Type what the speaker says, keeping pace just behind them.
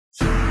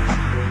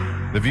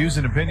The views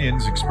and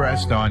opinions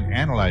expressed on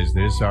Analyze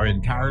This are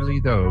entirely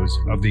those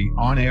of the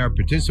on-air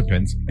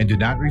participants and do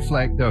not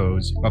reflect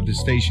those of the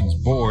station's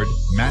board,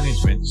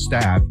 management,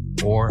 staff,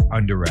 or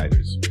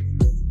underwriters.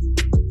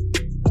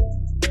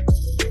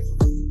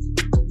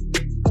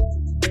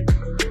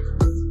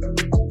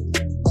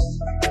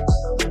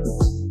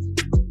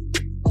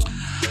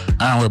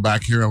 And we're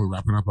back here and we're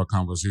wrapping up our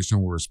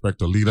conversation with respect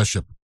to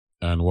leadership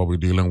and what we're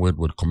dealing with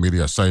committee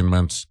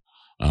assignments,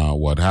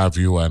 what have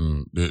you.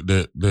 And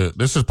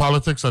this is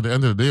politics at the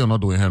end of the day. You're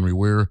not doing Henry,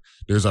 where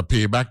there's a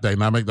payback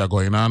dynamic that's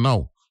going on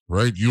now,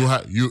 right? You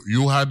had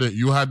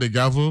the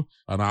gavel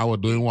and I was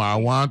doing what I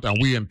want and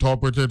we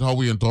interpreted how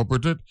we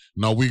interpreted.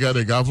 Now we got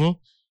the gavel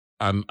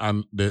and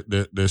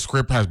the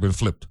script has been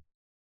flipped.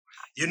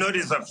 You know,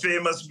 there's a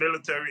famous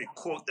military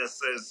quote that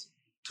says,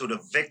 "To the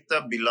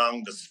victor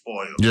belong the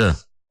spoils." Yeah.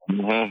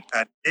 Mm-hmm.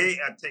 And they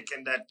are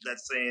taking that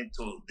saying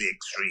to the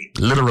extreme.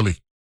 Literally.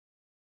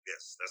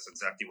 Yes, that's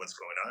exactly what's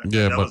going on.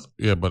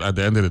 Yeah, but at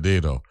the end of the day,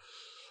 though,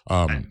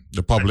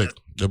 the public,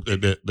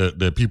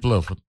 the people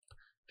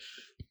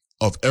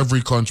of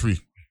every country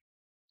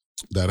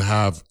that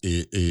have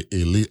a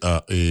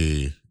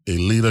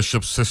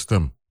leadership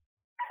system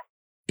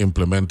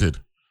implemented,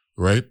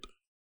 right?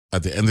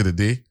 At the end of the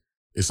day,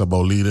 it's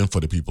about leading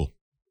for the people,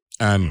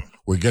 and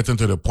we're getting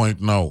to the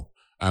point now.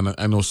 And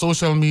I know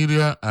social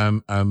media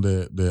and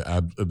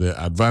the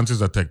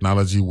advances of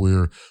technology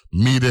where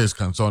media is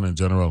concerned in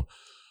general,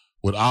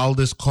 with all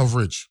this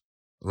coverage,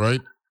 right?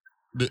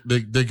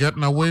 They're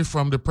getting away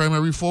from the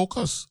primary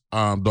focus,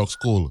 Doc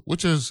School,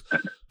 which is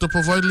to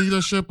provide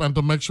leadership and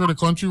to make sure the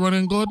country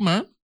running good,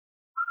 man.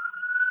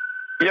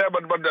 Yeah,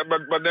 but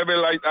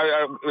Neville, like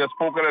I have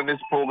spoken in this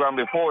program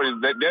before,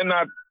 is that they're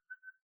not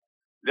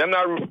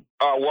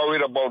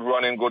worried about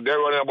running good. They're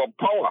worried about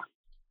power.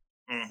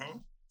 Mm-hmm.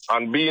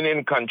 And being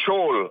in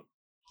control.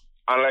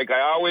 And like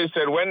I always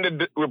said, when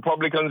the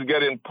Republicans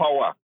get in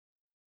power,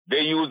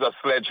 they use a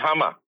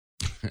sledgehammer.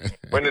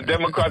 When the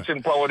Democrats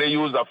in power, they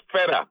use a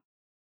feather.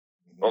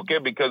 Okay,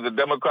 because the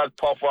Democrats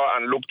puffer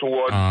and look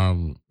toward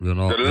the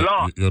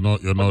law. You know,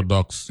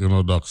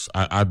 Docs.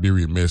 I'd be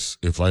remiss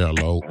if I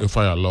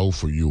allow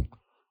for you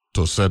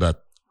to say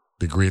that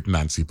the great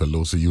Nancy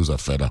Pelosi used a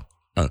feather.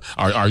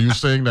 Are you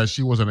saying that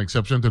she was an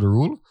exception to the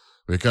rule?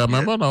 Because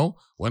remember now,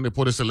 when they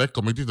put a select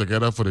committee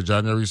together for the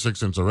January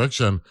 6th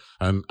insurrection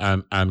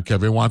and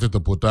Kevin wanted to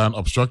put an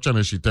obstruction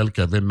and she tell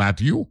Kevin,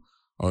 not you.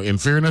 In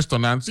fairness to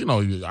Nancy, no,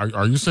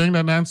 are you saying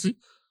that Nancy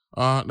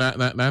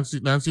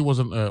was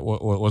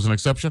an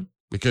exception?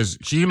 Because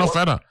she no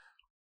feather.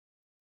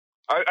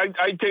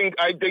 I think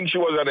she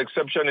was an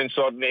exception in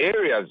certain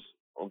areas.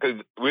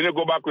 Because when you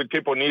go back with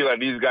Tip O'Neill and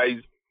these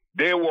guys,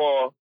 they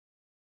were of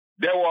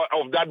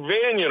that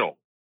vein, you know.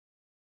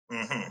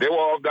 Mm-hmm. They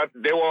were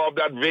of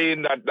that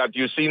vein that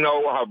you see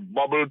now have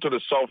bubbled to the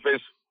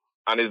surface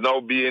and is now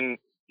being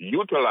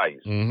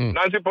utilized. Mm-hmm.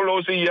 Nancy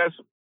Pelosi, yes,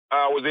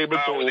 was able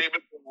to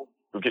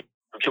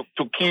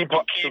keep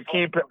her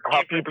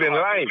people in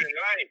line.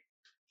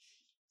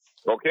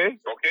 Okay.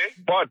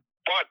 But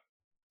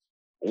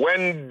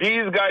when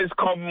these guys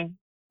come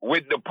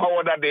with the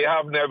power that they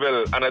have,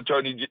 Neville and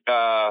Attorney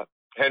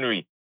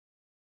Henry,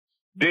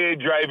 they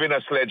drive in a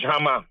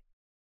sledgehammer.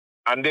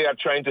 And they are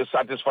trying to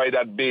satisfy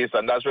that base.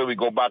 And that's where we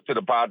go back to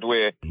the part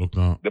where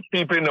the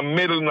people in the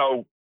middle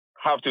now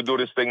have to do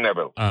this thing,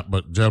 Neville.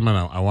 But, gentlemen,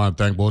 I want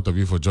to thank both of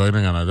you for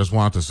joining. And I just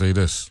want to say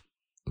this,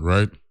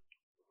 right?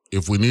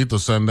 If we need to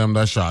send them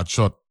that shot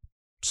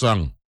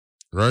song,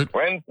 right?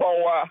 When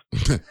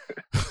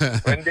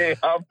they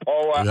have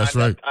power. That's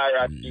right.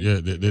 Yeah,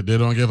 they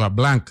don't give a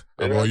blank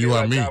about you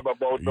and me.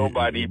 About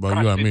nobody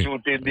about you and me.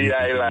 The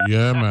island.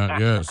 Yeah,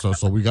 man. Yeah.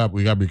 So we got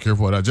to be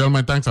careful of that.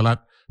 Gentlemen, thanks a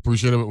lot.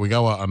 Appreciate it. We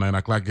got a 9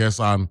 o'clock guest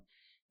on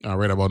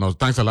right about now.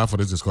 Thanks a lot for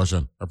this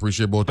discussion.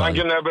 Appreciate both. Thank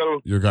you, Neville.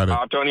 You got it.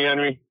 Attorney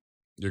Henry.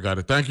 You got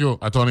it. Thank you,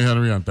 Attorney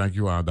Henry, and thank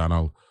you,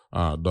 Donald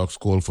Doc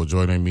School, for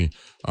joining me.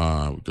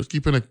 Just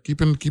keeping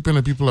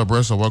the people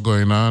abreast of what's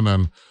going on,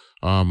 and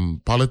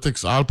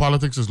politics. All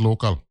politics is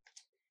local.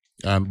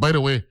 And by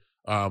the way,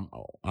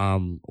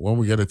 when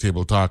we get a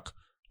table talk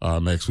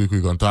next week,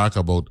 we're gonna talk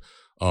about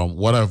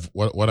what I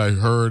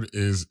heard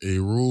is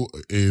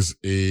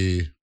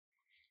a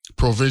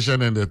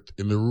provision in the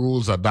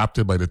rules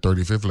adopted by the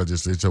 35th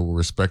legislature with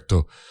respect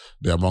to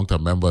the amount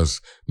of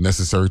members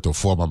necessary to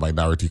form a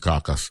minority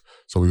caucus.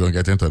 So we're going to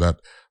get into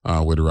that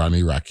with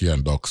Rani, Raki,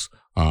 and Docs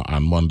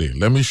on Monday.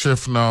 Let me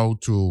shift now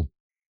to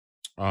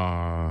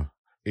a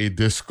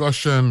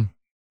discussion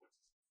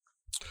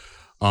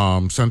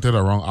centered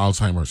around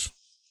Alzheimer's.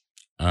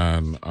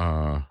 And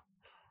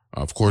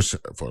of course,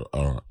 for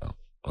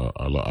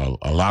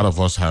a lot of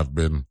us have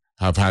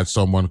had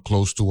someone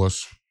close to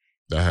us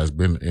that has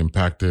been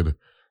impacted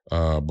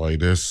by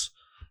this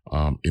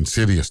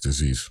insidious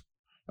disease.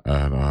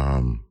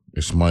 And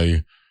it's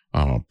my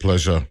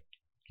pleasure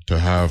to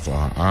have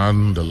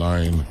on the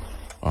line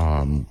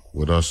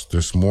with us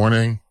this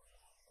morning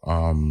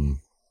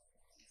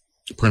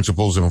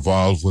principals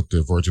involved with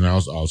the Virgin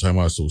Islands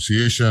Alzheimer's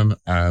Association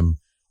and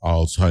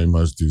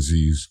Alzheimer's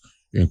Disease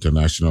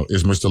International.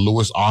 Is Mr.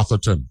 Lewis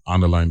Arthurton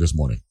on the line this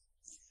morning?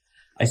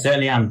 I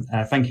certainly am.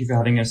 Thank you for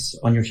having us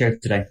on your show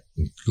today.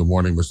 Good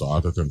morning, Mr.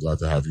 Arthurton. Glad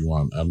to have you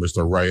on.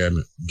 Mr.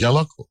 Ryan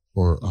Gelluck,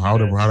 or how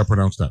to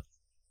pronounce that?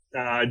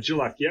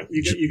 Gilluck. Yep,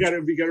 you got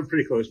it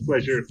pretty close.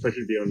 Pleasure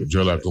to be on the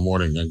Gilluck. Good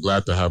morning, and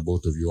glad to have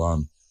both of you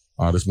on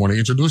this morning.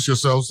 Introduce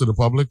yourselves to the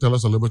public. Tell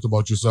us a little bit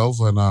about yourself,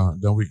 and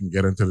then we can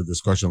get into the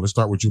discussion. Let's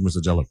start with you,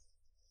 Mr. Gilluck.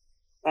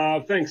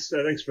 Thanks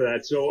for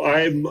that. So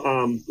I'm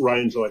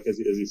Ryan Gilluck, as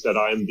he said.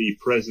 I'm the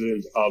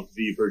president of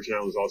the Virgin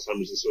Islands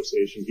Alzheimer's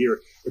Association here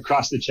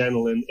across the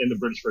channel in the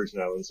British Virgin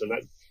Islands. So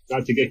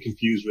not to get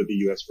confused with the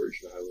U.S.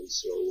 Virgin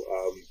Islands. So,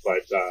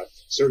 but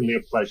certainly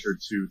a pleasure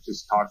to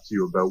just talk to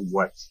you about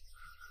what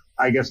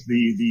I guess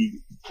the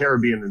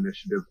Caribbean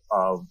initiative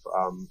of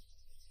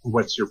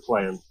what's your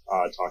plan,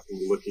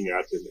 looking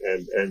at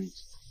and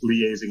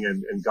liaising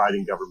and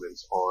guiding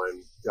governments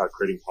on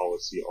creating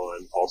policy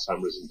on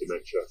Alzheimer's and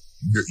dementia.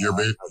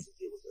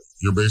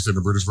 You're based in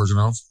the British Virgin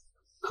Islands?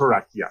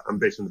 Correct. Yeah, I'm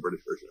based in the British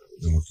Virgin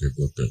Islands. Okay,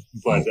 good.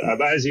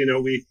 But as you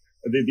know,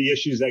 the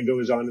issues that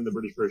goes on in the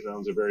British Virgin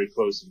Islands are very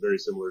close and very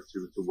similar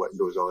to what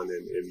goes on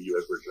in the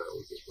U.S. Virgin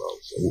Islands as well.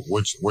 So,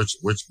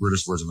 which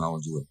British Virgin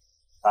Islands you in?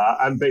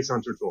 I'm based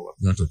on Tortola.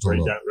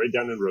 Right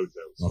down in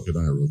Roadtown. Okay,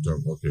 down in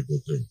Roadtown. Okay,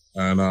 good thing.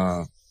 And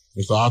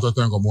Mr.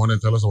 Arthurton, good morning.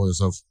 Tell us about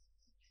yourself.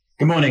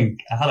 Good morning.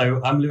 Hello,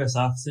 I'm Lewis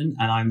Arthurton,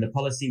 and I'm the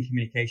Policy and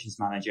Communications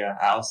Manager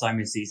at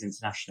Alzheimer's Disease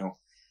International.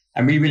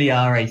 And we really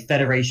are a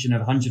federation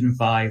of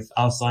 105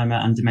 Alzheimer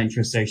and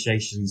dementia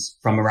associations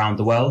from around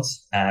the world.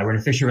 We're in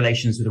official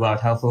relations with the World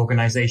Health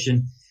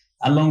Organization.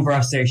 And along with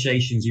our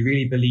associations, we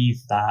really believe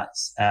that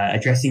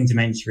addressing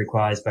dementia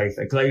requires both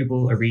a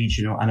global, a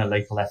regional, and a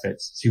local effort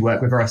to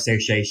work with our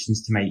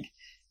associations to make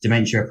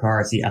dementia a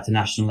priority at the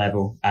national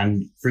level.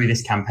 And through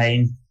this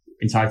campaign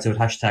entitled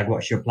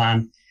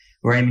 #What'sYourPlan,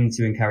 we're aiming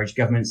to encourage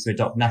governments to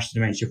adopt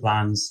national dementia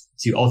plans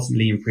to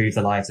ultimately improve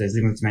the lives of those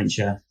living with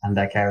dementia and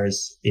their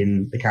carers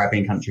in the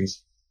Caribbean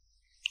countries.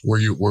 Where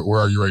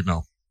are you right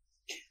now?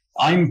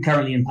 I'm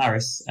currently in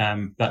Paris,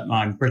 but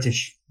I'm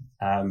British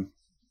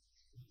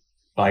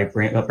by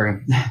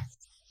upbringing.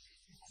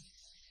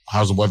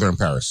 How's the weather in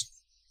Paris?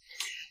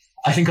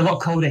 I think a lot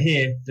colder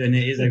here than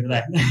it is over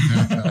there.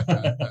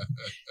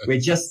 We're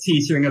just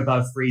teetering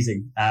above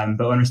freezing.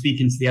 But when I'm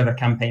speaking to the other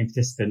campaign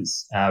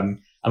participants,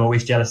 I'm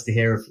always jealous to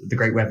hear of the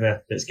great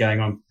weather that's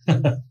going on.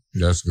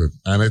 That's good.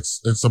 And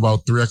it's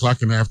about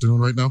 3:00 in the afternoon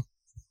right now?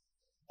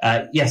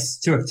 Yes,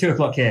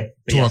 2:00 here.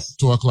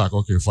 2 o'clock.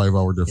 Okay,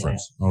 5-hour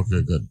difference. Yeah.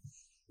 Okay, good.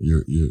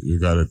 You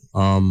got it.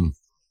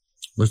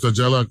 Mr.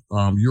 Gilluck,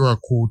 you are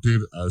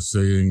quoted as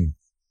saying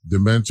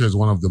dementia is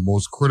one of the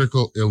most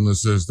critical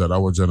illnesses that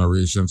our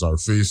generations are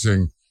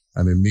facing,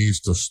 and it needs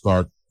to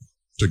start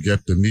to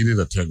get the needed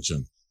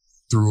attention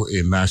through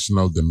a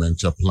national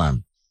dementia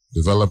plan.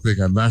 Developing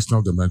a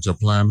national dementia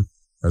plan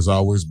has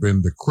always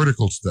been the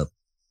critical step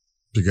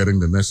to getting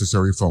the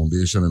necessary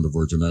foundation in the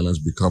Virgin Islands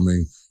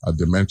becoming a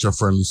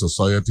dementia-friendly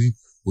society,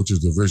 which is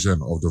the vision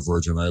of the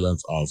Virgin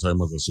Islands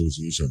Alzheimer's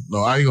Association.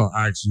 Now, I'm going to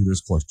ask you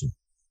this question.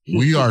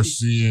 We are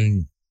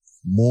seeing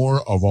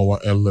more of our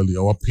elderly,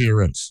 our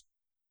parents,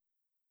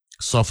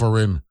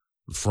 suffering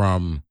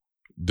from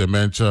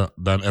dementia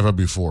than ever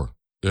before.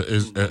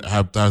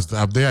 Have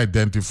they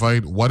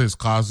identified what is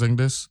causing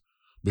this?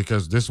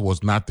 Because this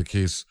was not the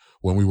case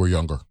when we were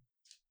younger.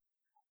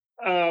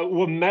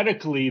 Well,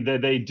 medically,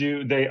 they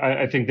do.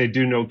 I think they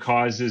do know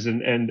causes,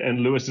 and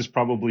Lewis is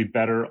probably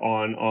better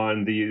on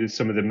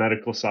some of the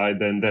medical side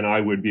than I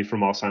would be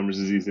from Alzheimer's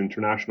Disease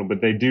International. But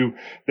they do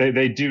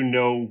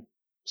know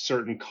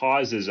certain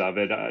causes of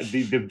it.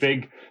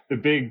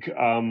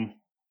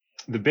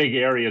 The big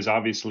areas,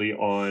 obviously,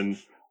 on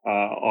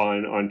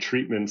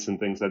treatments and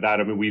things like that.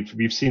 I mean,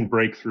 we've seen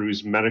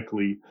breakthroughs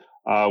medically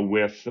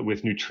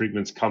with new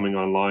treatments coming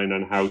online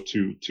on how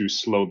to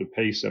slow the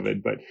pace of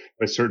it, but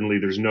certainly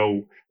there's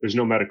no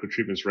medical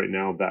treatments right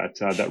now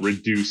that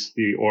reduce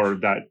or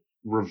that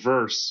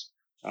reverse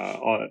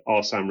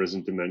Alzheimer's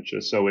and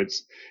dementia. So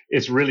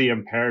it's really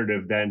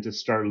imperative then to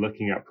start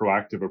looking at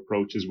proactive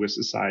approaches with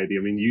society.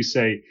 I mean, you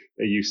say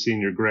that you've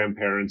seen your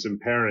grandparents and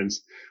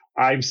parents.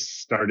 I've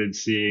started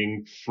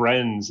seeing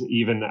friends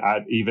even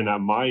at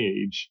my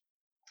age.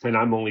 And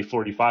I'm only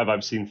 45.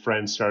 I've seen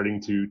friends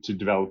starting to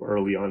develop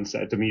early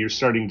onset. I mean, you're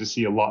starting to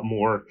see a lot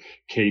more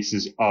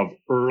cases of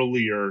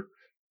earlier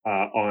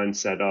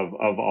onset of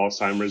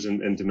Alzheimer's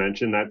and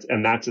dementia.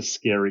 And that's a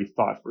scary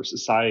thought for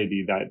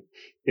society, that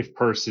if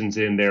persons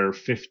in their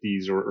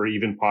 50s or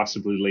even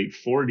possibly late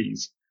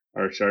 40s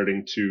are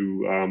starting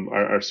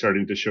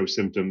to show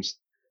symptoms,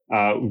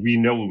 we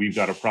know we've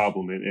got a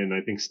problem. And I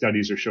think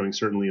studies are showing,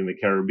 certainly in the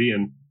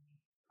Caribbean,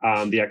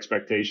 the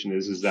expectation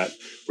is that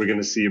we're going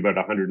to see about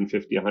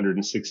 150,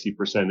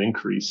 160%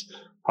 increase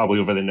probably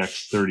over the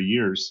next 30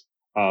 years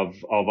of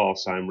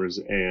Alzheimer's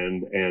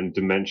and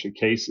dementia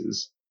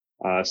cases.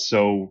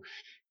 So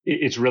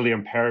it's really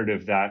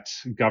imperative that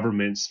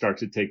governments start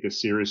to take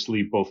this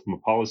seriously, both from a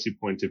policy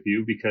point of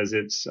view, because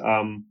it's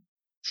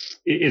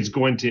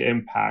going to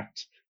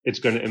impact It's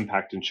going to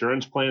impact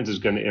insurance plans. It's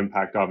going to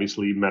impact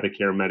obviously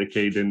Medicare,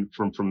 Medicaid, and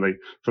from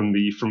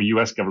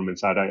U.S. government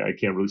side, I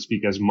can't really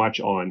speak as much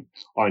on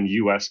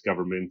U.S.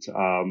 government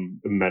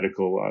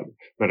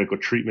medical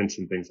treatments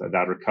and things like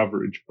that or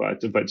coverage.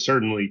 But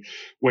certainly,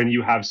 when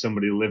you have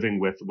somebody living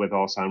with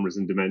Alzheimer's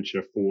and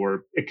dementia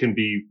for it can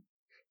be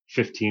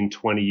 15,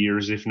 20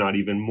 years, if not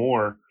even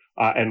more,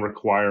 and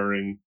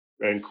requiring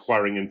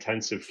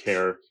intensive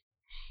care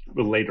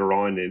later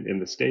on in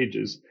the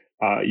stages,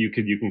 you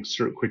can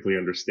quickly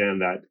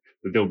understand that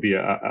there'll be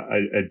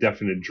a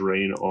definite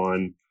drain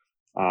on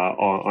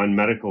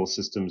medical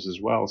systems as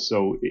well.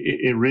 So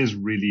it is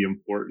really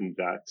important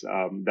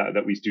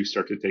that we do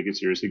start to take it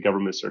seriously.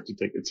 Governments start to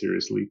take it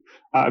seriously.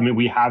 I mean,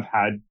 we have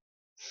had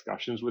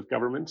discussions with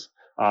governments,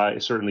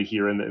 certainly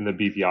here in the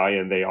BVI,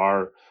 and they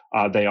are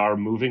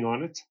moving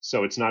on it.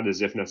 So it's not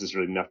as if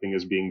necessarily nothing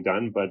is being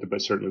done,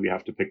 but certainly we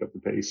have to pick up the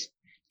pace.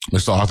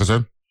 Mr.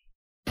 Arthurson?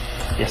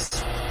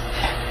 Yes.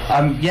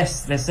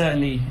 Yes, there's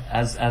certainly,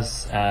 as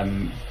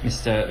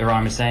Mr.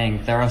 Iran was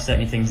saying, there are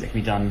certainly things that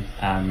can be done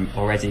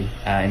already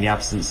in the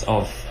absence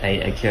of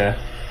a cure.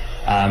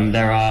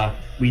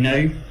 We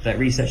know that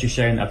research has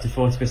shown that up to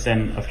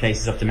 40% of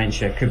cases of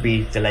dementia could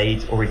be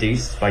delayed or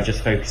reduced by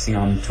just focusing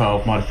on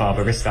 12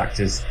 modifiable risk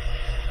factors.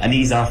 And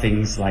these are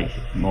things like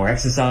more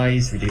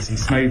exercise, reducing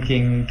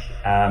smoking,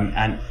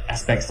 and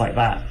aspects like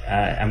that.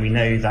 And we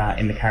know that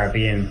in the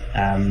Caribbean,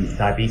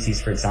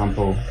 diabetes, for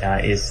example,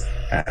 has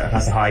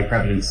a high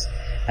prevalence.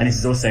 And this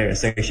is also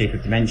associated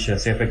with dementia.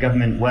 So if a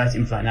government were to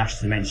implement a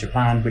national dementia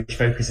plan, which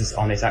focuses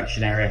on this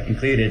action area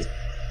included,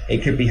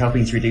 it could be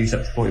helping to reduce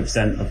up to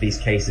 40% of these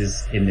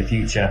cases in the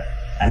future.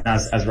 And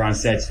as Ryan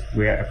said,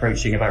 we're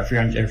approaching about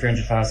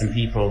 300,000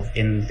 people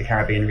in the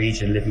Caribbean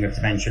region living with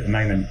dementia at the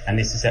moment. And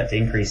this is set to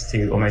increase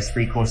to almost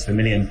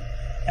 750,000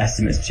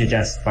 estimates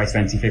suggest by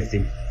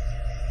 2050.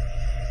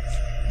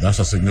 That's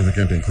a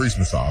significant increase,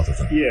 Mr.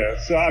 Arthurson. Yeah,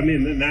 so I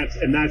mean, and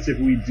that's if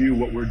we do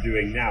what we're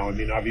doing now. I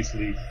mean,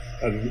 obviously,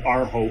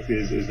 our hope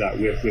is that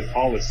with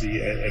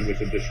policy and with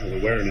additional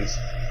awareness,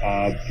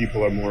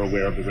 people are more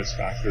aware of the risk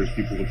factors.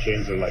 People will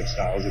change their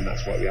lifestyles, and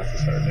that's why we have to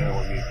start now.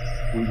 I mean,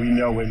 we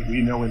know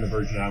in the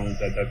Virgin Islands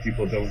that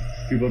people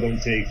don't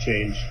take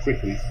change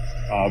quickly.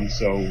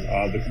 So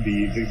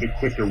the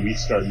quicker we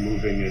start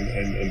moving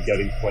and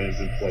getting plans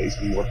in place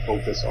and more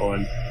focus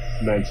on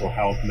mental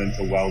health,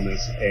 mental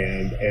wellness,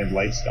 and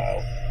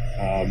lifestyle,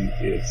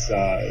 it's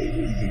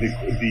the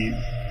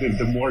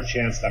more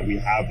chance that we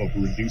have of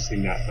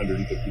reducing that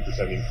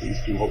 150% increase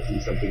to hopefully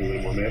something a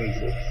little more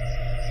manageable.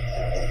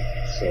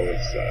 So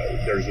it's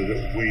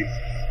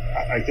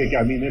I think,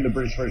 I mean, in the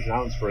British Virgin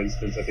Islands, for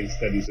instance, I think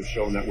studies have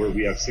shown that where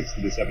we have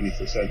 60 to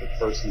 70% of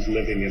persons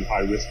living in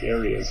high-risk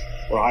areas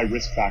or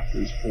high-risk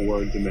factors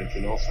for dementia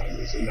and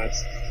Alzheimer's, and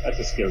that's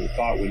a scary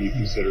thought when you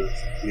consider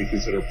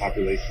a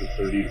population of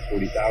 30 to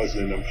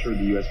 40,000, and I'm sure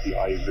the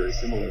USVI is very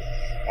similar.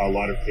 A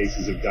lot of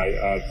cases of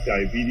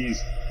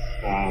diabetes,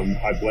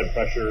 high blood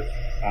pressure,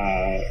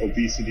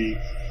 obesity,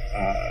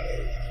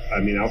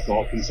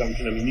 alcohol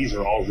consumption. I mean, these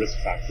are all risk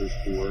factors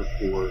for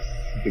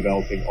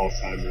developing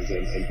Alzheimer's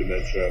and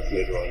dementia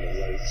later on in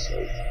life.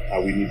 So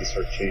we need to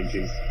start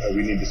changing.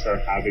 We need to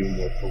start having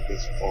more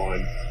focus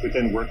on,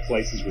 within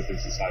workplaces, within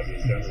society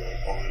in general,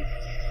 on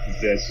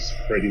this,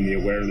 spreading the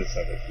awareness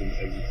of it.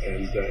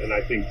 And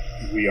I think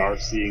we are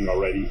seeing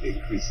already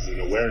increases in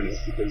awareness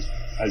because,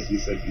 as you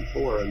said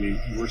before, I mean,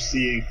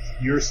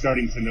 you're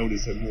starting to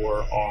notice it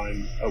more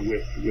on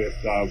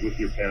with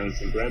your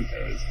parents and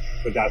grandparents,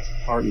 but that's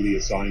partly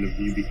a sign of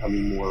you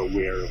becoming more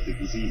aware of the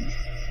disease.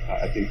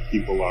 I think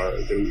people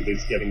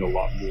it's getting a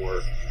lot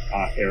more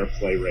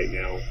airplay right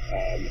now,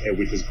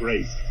 which is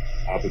great.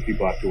 But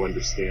people have to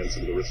understand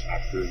some of the risk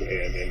factors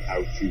and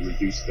how to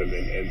reduce them,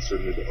 and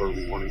certainly the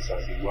early warning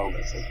signs as well.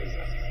 That's something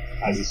that,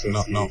 as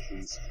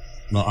associations.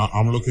 No,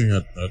 I'm looking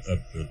at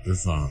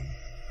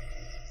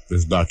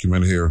this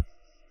document here,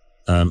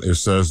 and it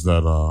says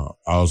that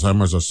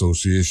Alzheimer's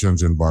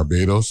associations in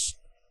Barbados,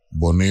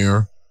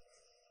 Bonaire,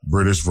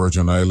 British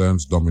Virgin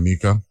Islands,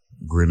 Dominica,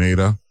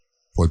 Grenada,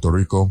 Puerto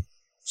Rico,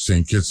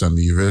 St. Kitts and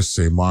Nevis,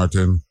 St.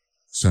 Martin,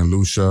 St.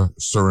 Lucia,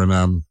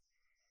 Suriname,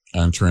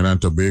 and Trinidad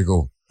and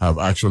Tobago have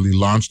actually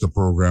launched the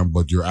program,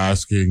 but you're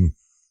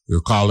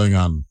calling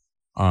on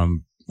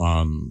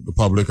the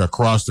public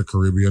across the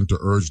Caribbean to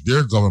urge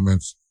their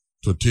governments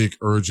to take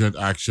urgent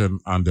action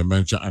on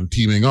dementia and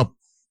teaming up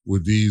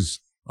with these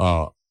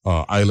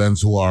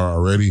islands who are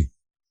already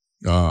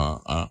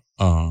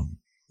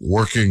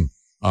working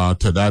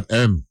to that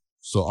end.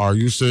 So are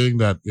you saying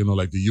that,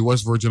 like the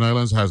U.S. Virgin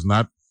Islands has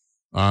not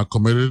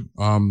committed,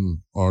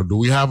 or do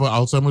we have an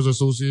Alzheimer's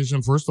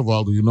association? First of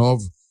all, do you know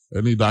of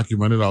any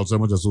documented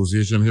Alzheimer's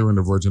association here in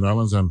the Virgin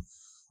Islands? And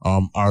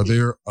are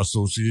there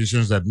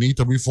associations that need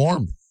to be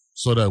formed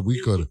so that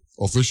we could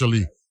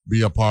officially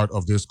be a part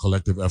of this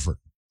collective effort?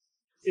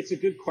 It's a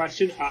good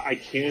question. I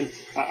can't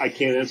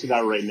answer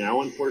that right now,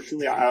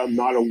 unfortunately. I'm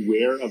not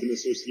aware of an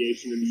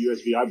association in the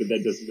USVI, but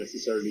that doesn't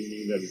necessarily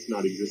mean that it's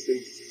not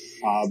existing.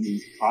 I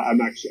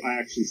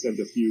actually sent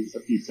a few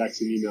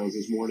texts and emails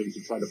this morning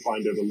to try to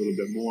find out a little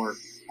bit more.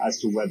 as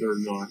to whether or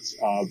not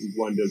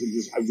one does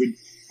exist.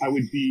 I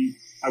would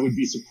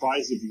be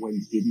surprised if one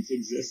didn't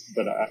exist,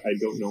 but I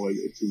don't know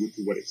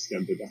to what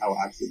extent and how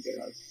active they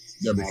are.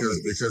 Yeah,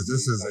 because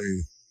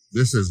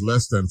this is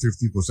less than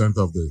 50%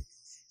 of the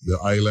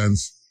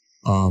islands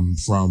from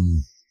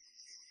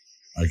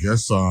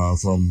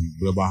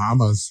the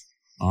Bahamas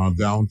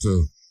down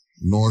to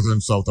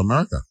northern South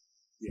America,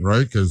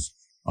 right? Because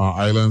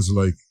islands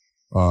like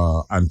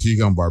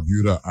Antigua and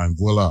Barbuda,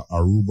 Anguilla,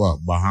 Aruba,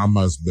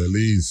 Bahamas,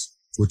 Belize,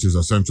 which is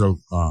a Central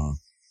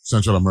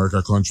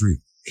America country,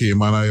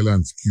 Cayman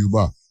Islands,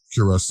 Cuba,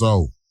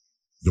 Curacao,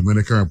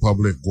 Dominican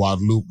Republic,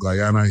 Guadeloupe,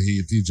 Guyana,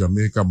 Haiti,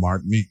 Jamaica,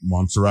 Martinique,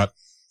 Montserrat,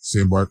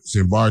 St.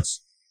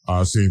 Bart's,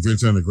 St.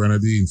 Vincent and the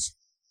Grenadines,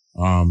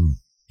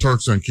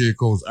 Turks and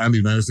Caicos, and the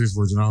United States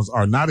Virgin Islands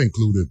are not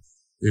included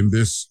in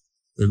this,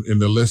 in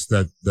the list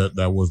that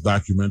was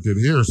documented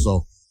here.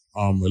 So,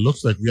 it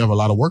looks like we have a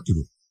lot of work to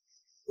do.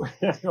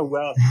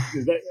 Well,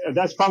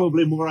 that's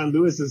probably more on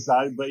Lewis's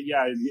side, but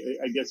yeah,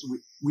 I guess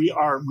we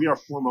are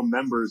former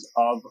members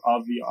of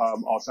the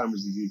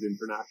Alzheimer's Disease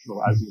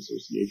International as an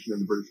association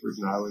in the British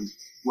Virgin Islands.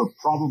 We're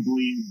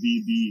probably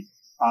the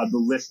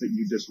list that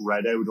you just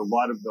read out. A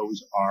lot of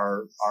those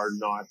are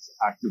not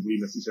actively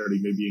necessarily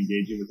maybe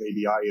engaging with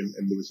ADI, and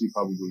Lewis, you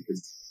probably could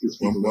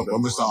speak a little bit. Well,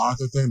 Mr.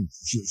 Arthurton,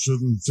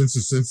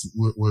 since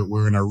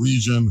we're in a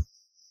region,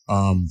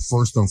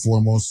 first and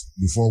foremost,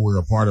 before we're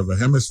a part of a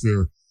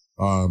hemisphere.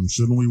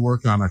 Shouldn't we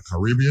work on a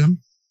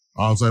Caribbean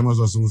Alzheimer's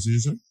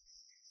Association?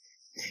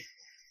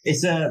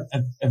 It's a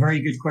very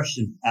good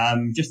question.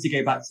 Just to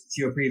go back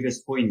to your previous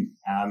point,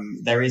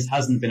 there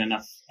hasn't been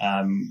enough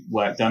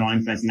work done on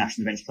implementing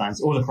national dementia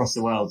plans all across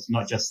the world,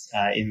 not just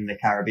in the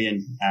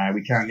Caribbean.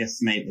 We currently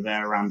estimate that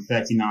there are around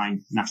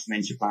 39 national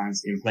dementia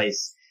plans in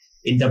place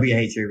in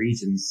WHO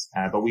regions,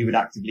 but we would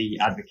actively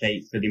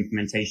advocate for the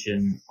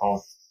implementation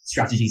of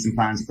strategies and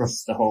plans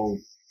across the whole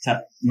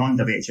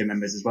non-WHO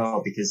members as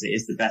well, because it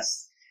is the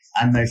best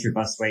and most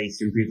robust way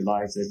to improve the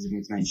lives of those living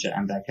with dementia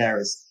and their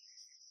carers.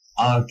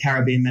 Our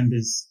Caribbean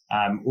members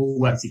all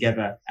work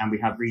together, and we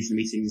have regional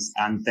meetings,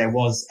 and there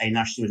was a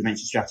national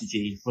dementia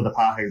strategy for the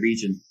PAHO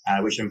region,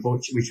 which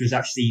was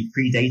actually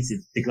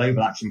predated the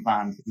Global Action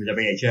Plan from the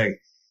WHO.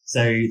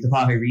 So the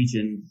PAHO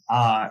region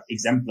are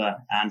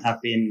exemplar and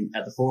have been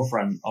at the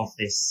forefront of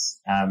this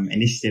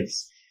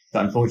initiatives.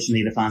 But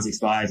unfortunately, the plans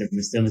expired, and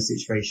we're still in a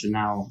situation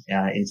now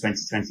in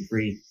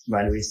 2023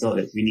 where we thought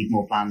that we need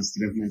more plans to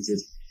be implemented.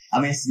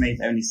 And we estimate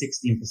that only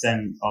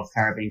 16% of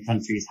Caribbean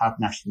countries have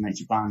national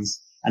dementia plans.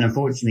 And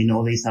unfortunately, not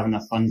all these have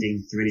enough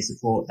funding to really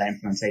support their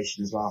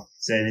implementation as well.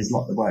 So there's a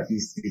lot of work that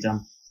needs to be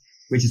done,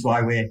 which is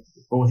why we're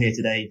all here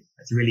today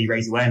to really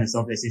raise awareness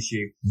of this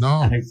issue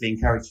and hopefully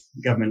encourage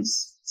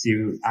governments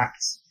to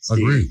act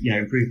to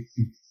improve.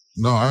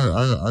 No,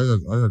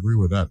 I agree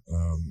with that,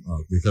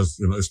 because,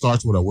 it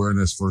starts with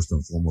awareness first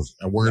and foremost,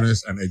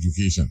 awareness and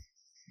education,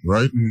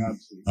 right?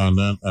 And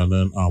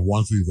then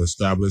once we've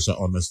established an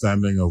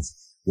understanding of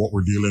what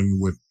we're dealing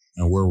with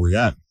and where we're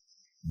at,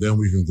 then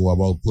we can go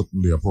about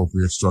putting the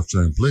appropriate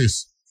structure in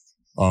place,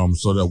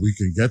 so that we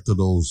can get to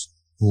those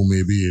who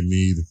may be in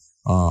need,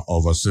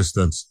 of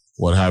assistance,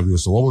 what have you.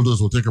 So what we'll do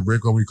is we'll take a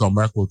break. When we come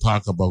back, we'll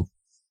talk about,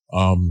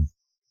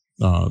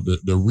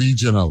 the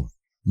regional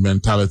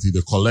mentality,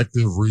 the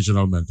collective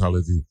regional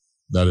mentality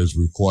that is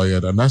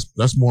required. And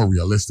that's more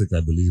realistic, I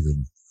believe,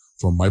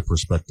 from my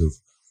perspective.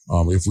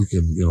 If we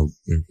can,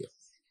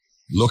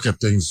 look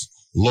at things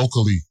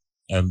locally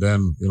and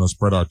then,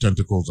 spread our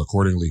tentacles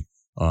accordingly,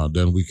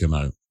 then we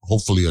can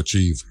hopefully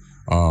achieve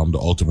the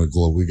ultimate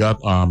goal. We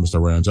got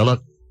Mr. Ray Angelic,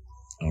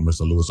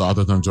 Mr. Lewis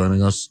Arthurton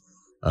joining us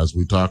as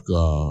we talk.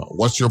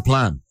 What's your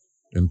plan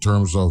in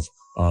terms of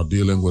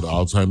dealing with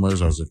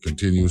Alzheimer's as it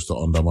continues to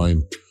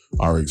undermine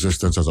our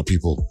existence as a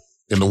people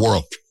in the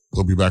world?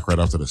 We'll be back right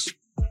after this.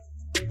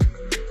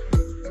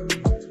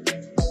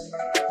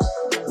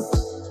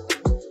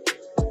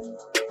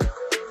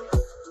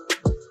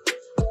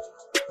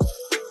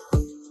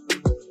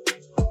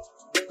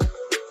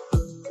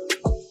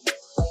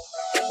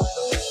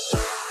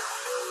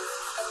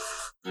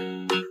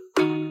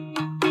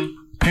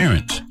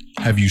 Parents,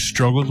 have you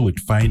struggled with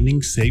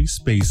finding safe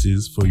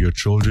spaces for your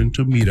children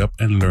to meet up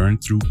and learn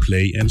through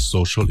play and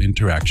social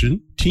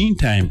interaction? Teen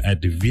Time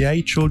at the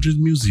VI Children's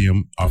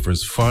Museum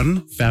offers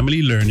fun,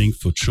 family learning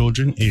for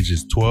children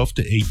ages 12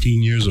 to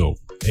 18 years old.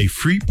 A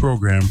free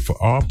program for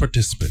all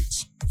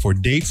participants. For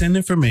dates and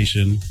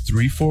information,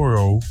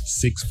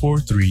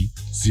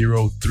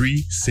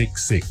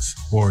 340-643-0366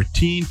 or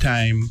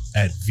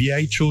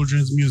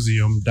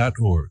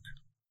teentime@vichildrensmuseum.org.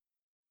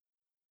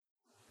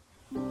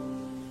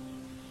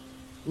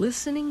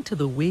 Listening to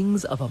the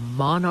wings of a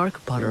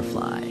monarch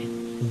butterfly.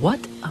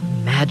 What a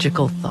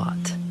magical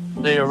thought.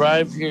 They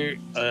arrive here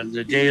on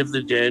the Day of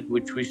the Dead,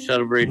 which we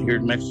celebrate here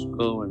in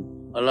Mexico, and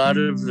a lot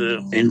of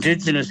the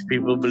indigenous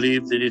people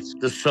believe that it's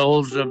the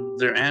souls of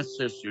their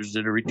ancestors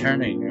that are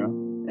returning,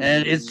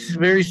 and it's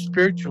very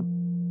spiritual.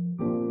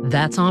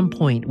 That's On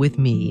Point with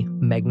me,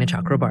 Meghna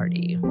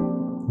Chakrabarti.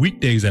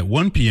 Weekdays at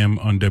 1 p.m.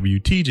 on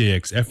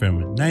WTJX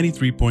FM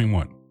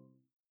 93.1.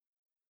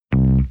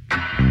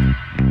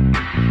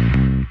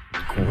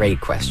 great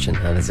question.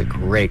 That is a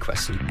great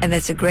question. And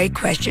that's a great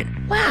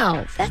question.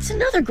 Wow, that's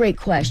another great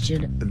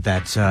question.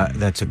 That's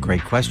a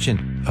great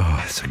question. Oh,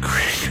 that's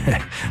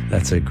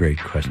a great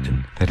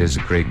question. That is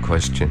a great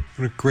question.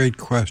 What a great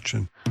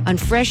question. On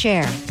Fresh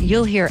Air,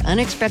 you'll hear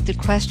unexpected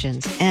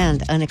questions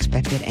and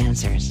unexpected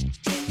answers.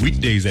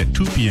 Weekdays at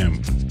 2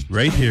 p.m.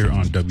 right here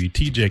on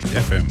WTJX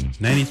FM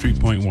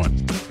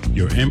 93.1,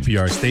 your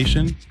NPR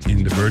station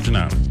in the Virgin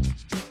Islands.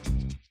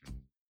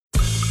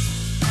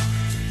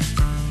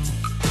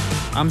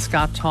 I'm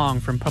Scott Tong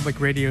from Public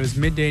Radio's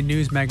midday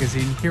news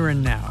magazine Here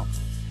and Now.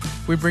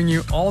 We bring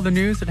you all the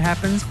news that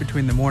happens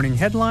between the morning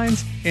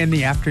headlines and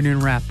the afternoon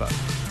wrap-up,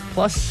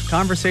 plus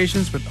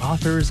conversations with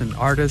authors and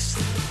artists,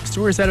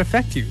 stories that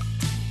affect you,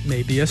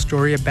 maybe a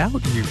story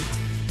about you.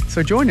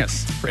 So join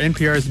us for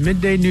NPR's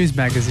midday news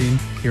magazine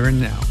Here and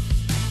Now.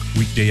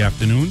 Weekday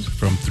afternoons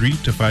from 3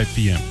 to 5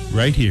 p.m.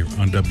 right here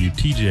on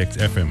WTJX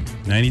FM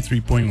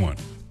 93.1.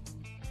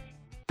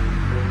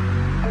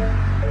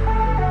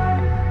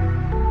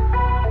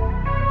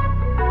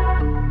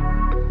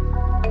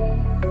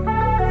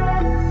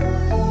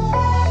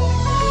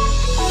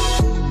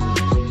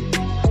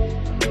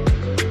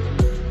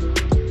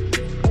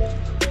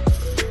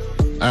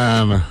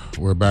 And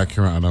we're back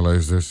here to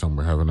analyze this, and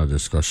we're having a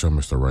discussion.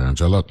 Mr. Ryan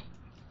Jellock,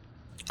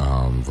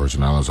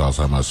 Virgin Islands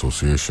Alzheimer's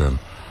Association,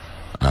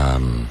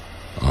 and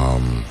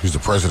he's the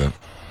president.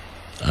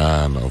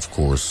 And of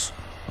course,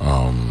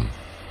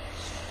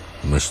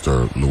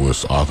 Mr.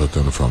 Lewis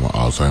Atherton from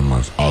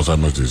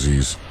Alzheimer's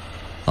Disease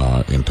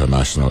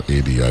International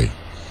ADI.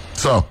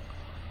 So,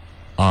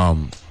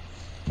 I'm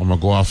gonna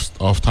go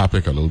off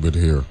topic a little bit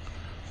here.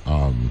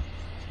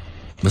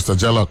 Mr.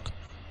 Jellock,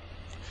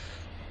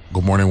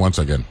 good morning once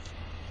again.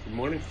 Good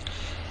morning.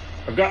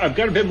 I've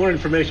got a bit more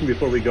information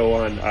before we go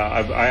on.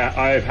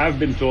 I have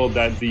been told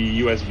that the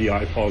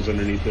USVI falls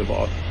underneath the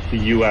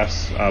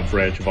U.S.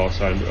 branch of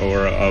Alzheimer's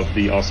or of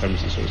the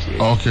Alzheimer's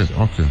Association. Okay.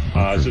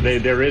 So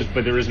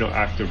there is no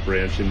active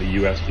branch in the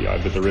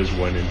USVI, but there is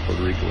one in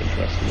Puerto Rico.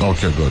 Interesting.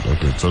 Okay, good.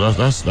 Okay, so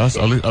that's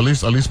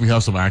at least we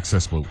have some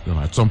access, but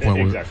at some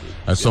point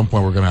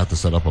we're gonna have to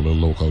set up a little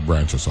local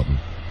branch or something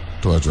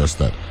to address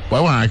that. But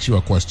I want to ask you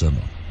a question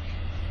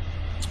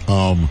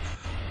though.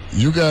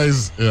 You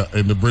guys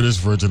in the British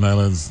Virgin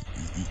Islands,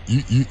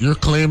 you're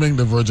claiming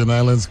the Virgin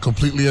Islands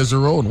completely as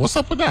your own. What's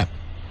up with that?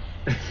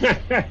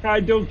 I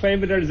don't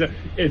claim it as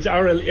it's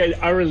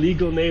our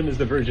legal name is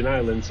the Virgin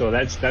Islands, so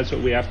that's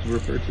what we have to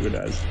refer to it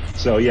as.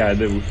 So yeah,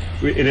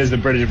 it is the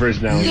British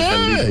Virgin Islands.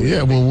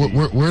 Yeah. Well,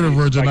 we're the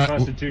Virgin Islands. By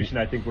Constitution,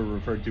 I think we're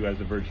referred to as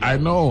the Virgin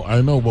Islands.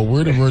 I know, but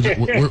we're the Virgin.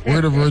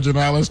 we're the Virgin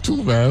Islands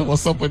too, man.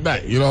 What's up with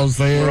that? You know what I'm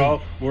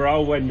saying? We're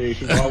all one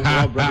nation. We're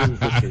all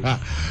brothers and sisters.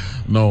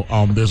 No,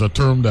 there's a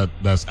term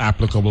that's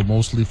applicable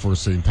mostly for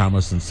St.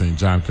 Thomas and St.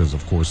 John because,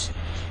 of course,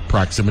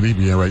 proximity,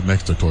 being right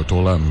next to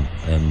Tortola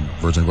and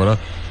Virgin Gorda.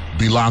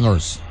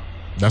 Belongers.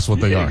 That's what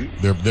they are.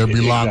 They're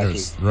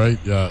belongers, exactly. Right?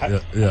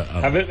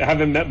 Yeah.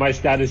 Haven't met my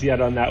status yet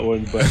on that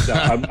one, but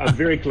I'm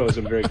very close.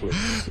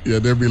 Yeah,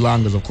 they're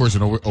belongers. Of course,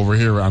 over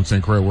here on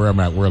St. Croix, where I'm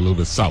at, we're a little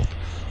bit south.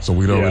 So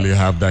we don't really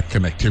have that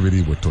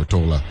connectivity with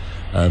Tortola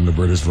and the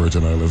British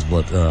Virgin Islands,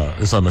 but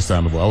it's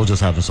understandable. I was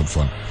just having some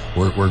fun.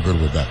 We're good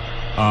with that.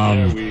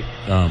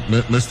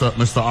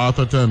 Mr.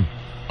 Atherton,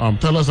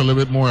 tell us a little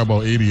bit more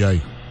about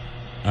ADI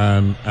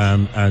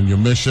and your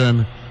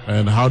mission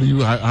and how do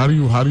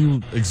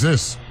you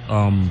exist?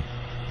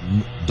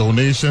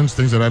 Donations,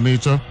 things of that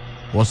nature.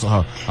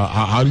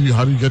 How do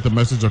you get the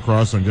message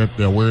across and get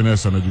the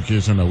awareness and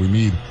education that we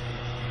need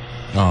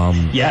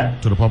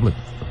to the public?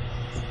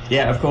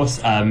 Yeah, of course.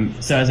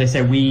 So as I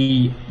said,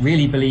 we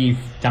really believe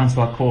down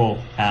to our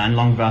core and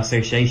along with our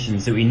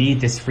associations that we need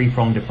this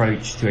three-pronged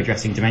approach to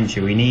addressing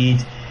dementia. We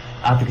need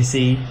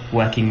advocacy,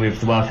 working with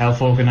the World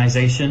Health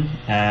Organization.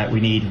 We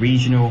need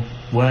regional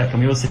work, and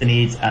we also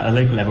need at a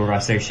local level our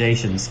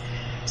associations.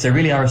 So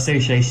really our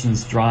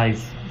associations drive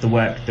the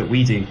work that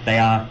we do. They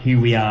are who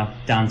we are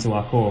down to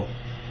our core.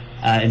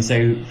 And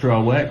so through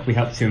our work, we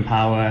help to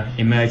empower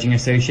emerging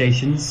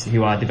associations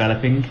who are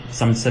developing.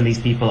 Some of these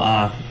people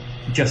are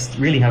just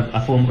really have a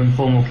form of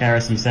informal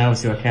carers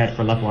themselves who are cared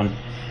for a loved one,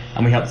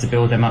 and we help to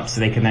build them up so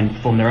they can then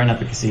perform their own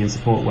advocacy and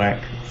support work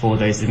for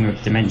those living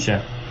with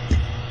dementia.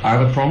 Our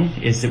other prong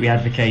is that we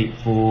advocate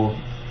for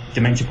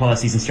dementia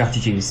policies and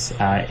strategies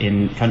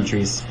in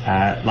countries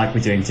like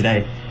we're doing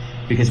today,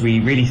 because we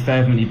really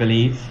fervently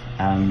believe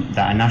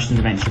that a national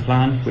dementia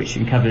plan, which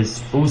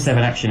covers all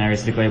 7 action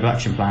areas of the Global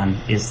Action Plan,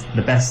 is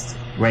the best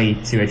way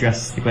to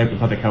address the global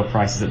public health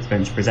crisis that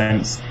dementia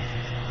presents.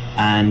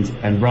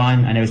 And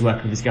Ryan, I know, is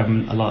working with his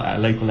government a lot at a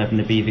local level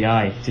in the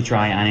BVI to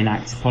try and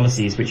enact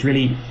policies which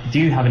really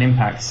do have an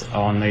impact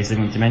on those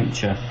living with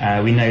dementia.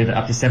 We know that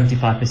up to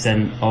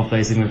 75% of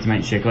those living with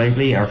dementia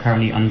globally are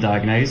currently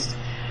undiagnosed.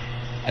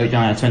 We've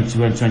done a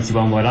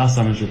 2021 World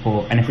Alzheimer's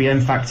report, and if we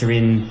then factor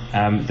in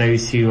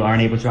those who are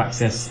unable to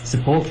access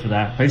support for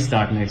their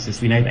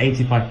post-diagnosis, we know that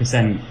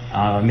 85%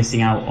 are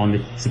missing out on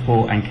the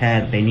support and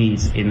care that they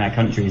need in their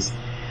countries.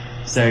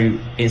 So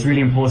it's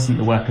really important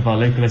the work of our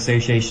local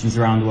associations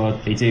around the world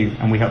they do,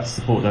 and we help to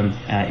support them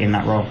in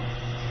that role.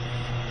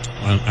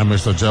 And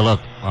Mr.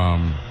 Jellock,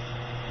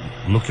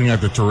 looking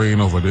at the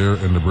terrain over there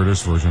in the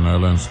British Virgin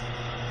Islands,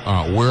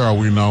 where are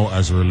we now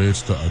as it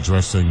relates to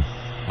addressing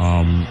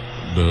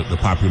the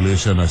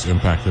population that's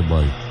impacted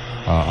by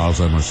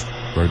Alzheimer's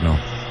right now?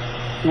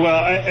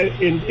 Well,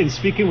 in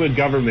speaking with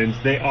governments,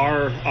 they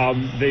are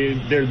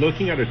they're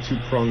looking at a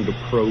two-pronged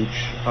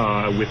approach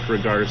with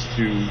regards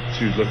to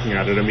looking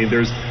at it. I mean,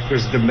 there's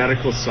the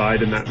medical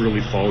side, and that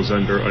really falls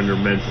under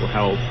mental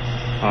health,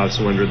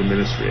 so under the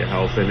Ministry of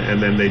Health,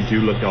 and then they do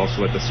look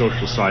also at the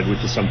social side,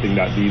 which is something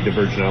that the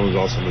Virgin Islands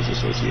Alzheimer's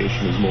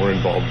Association is more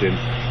involved in,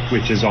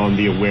 which is on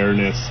the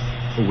awareness,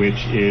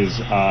 which is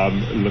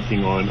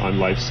looking on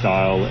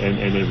lifestyle and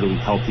really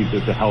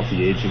the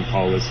healthy aging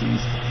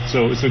policies.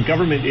 So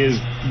government is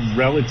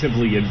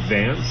relatively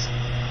advanced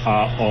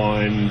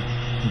on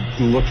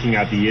looking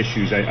at the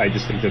issues. I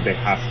just think that they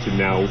have to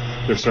now.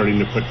 They're starting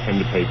to put pen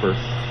to paper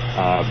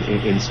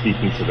in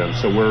speaking to them.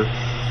 So we're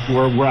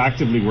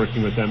actively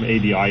working with them.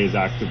 ADI is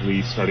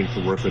actively starting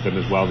to work with them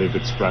as well. They've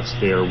expressed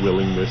their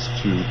willingness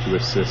to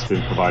assist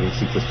in providing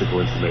statistical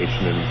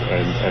information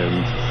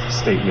and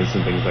statements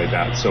and things like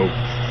that. So.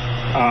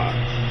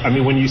 I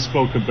mean, when you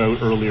spoke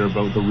earlier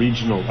about the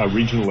regional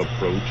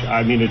approach,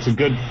 I mean, it's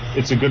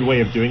a good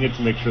way of doing it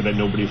to make sure that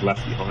nobody's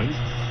left behind.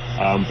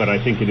 But I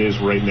think it is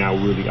right now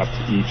really up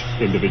to each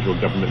individual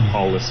government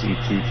policy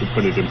to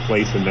put it in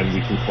place, and then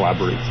we can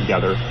collaborate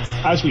together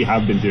as we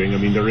have been doing. I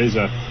mean, there is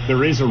a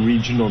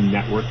regional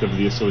network of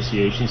the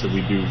associations that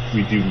we do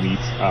meet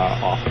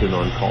often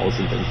on calls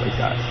and things like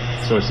that.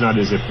 So it's not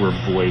as if we're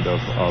void of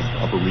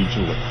a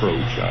regional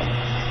approach.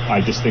 I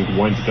just think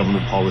once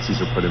government policies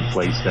are put in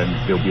place, then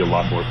there'll be a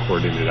lot more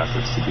coordinated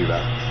efforts to do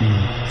that.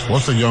 Mm-hmm.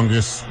 What's the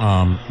youngest,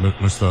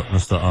 Mr.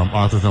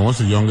 Arthurton, what's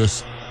the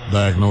youngest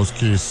diagnosed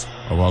case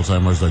of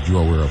Alzheimer's that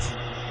you're aware of?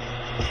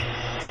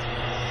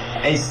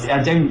 I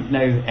don't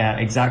know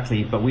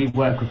exactly, but we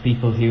work with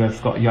people who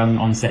have got young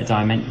onset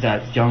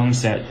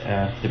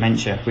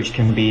dementia, which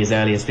can be as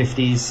early as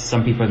 50s,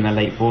 some people in their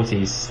late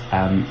 40s.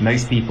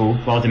 Most people,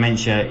 while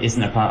dementia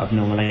isn't a part of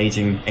normal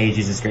aging, age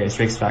is its greatest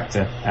risk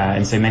factor,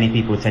 and so many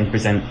people tend to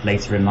present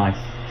later in life.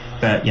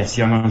 But yes,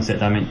 young onset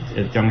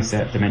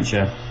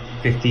dementia,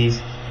 50s,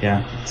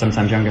 yeah,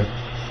 sometimes younger.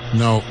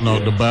 No,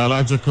 the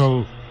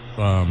biological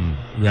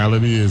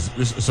reality is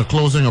it's a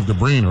closing of the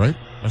brain, right?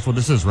 That's what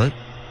this is, right?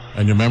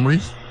 And your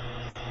memories?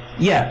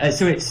 Yeah,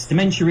 so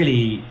dementia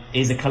really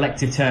is a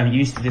collective term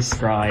used to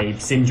describe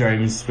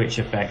syndromes which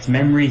affect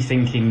memory,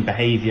 thinking,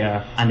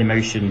 behavior, and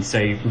emotion.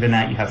 So within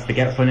that you have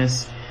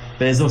forgetfulness,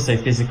 but there's also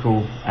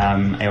physical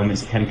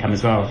ailments that can come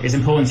as well. It's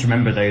important to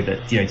remember though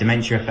that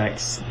dementia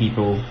affects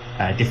people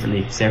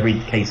differently. So every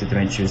case of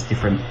dementia is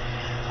different.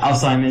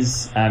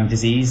 Alzheimer's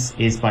disease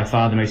is by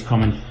far the most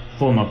common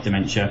form of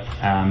dementia,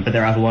 but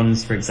there are other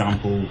ones, for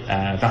example,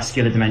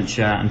 vascular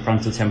dementia and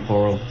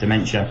frontotemporal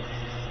dementia.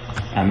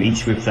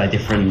 Each with their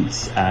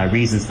different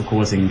reasons for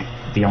causing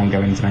the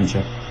ongoing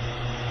dementia.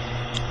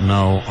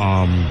 Now,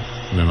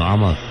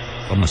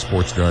 I'm a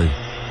sports guy,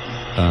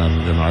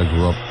 and I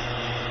grew up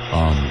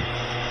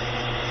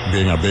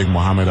being a big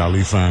Muhammad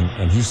Ali fan,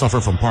 and he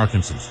suffered from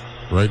Parkinson's.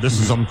 Right, this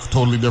is something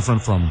totally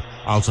different from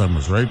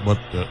Alzheimer's, right? But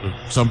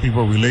some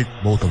people relate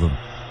both of them.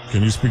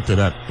 Can you speak to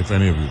that, if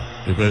any of you,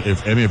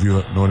 if any of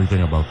you know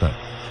anything about that?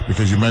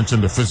 Because you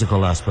mentioned the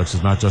physical aspects;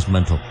 it's not just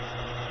mental.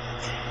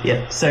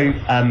 Yeah. So.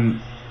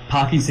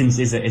 Parkinson's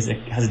has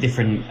a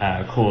different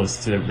cause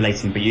to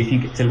relating, but if you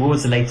get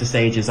towards the later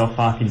stages of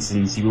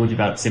Parkinson's, you will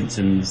develop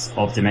symptoms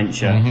of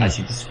dementia, as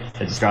you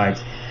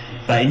described.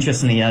 But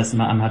interestingly, as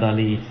Muhammad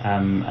Ali,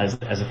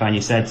 as a fan,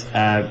 you said,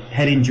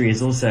 head injury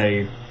is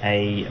also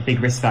a big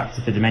risk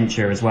factor for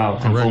dementia as well,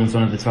 and forms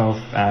one of the 12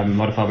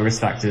 modifiable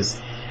risk factors,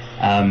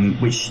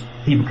 which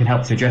people can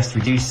help to address to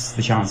reduce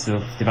the chance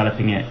of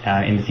developing it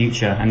in the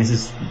future. And this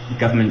is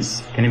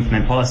governments can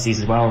implement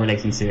policies as well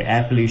relating to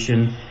air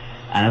pollution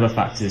and other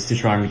factors to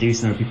try and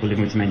reduce the number of people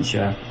living with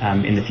dementia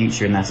in the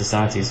future in their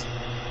societies.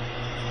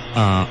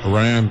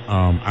 Ryan,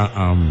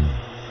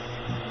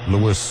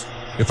 Lewis,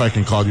 if I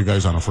can call you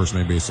guys on a first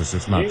name basis,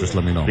 if not, just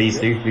let me know. Please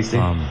do.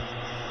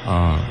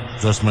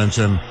 Just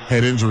mentioned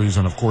head injuries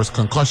and of course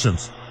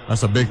concussions.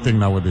 That's a big thing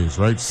nowadays,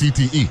 right?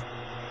 CTE,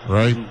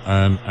 right?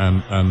 And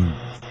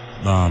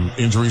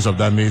injuries of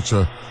that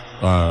nature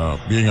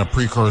being a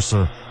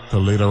precursor to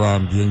later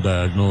on being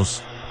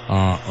diagnosed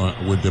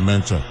with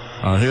dementia.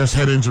 Here's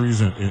head injuries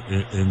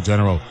in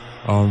general.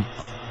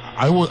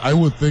 I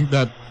would think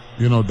that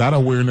that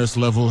awareness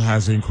level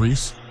has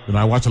increased.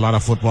 I watch a lot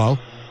of football,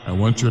 and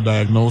once you're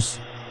diagnosed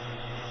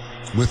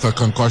with a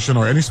concussion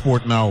or any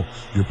sport now,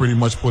 you're pretty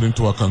much put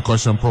into a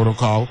concussion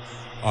protocol.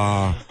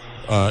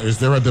 Is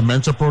there a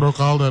dementia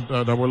protocol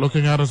that we're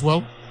looking at as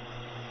well?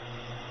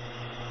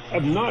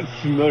 I'm not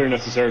familiar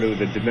necessarily with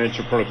the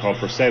dementia protocol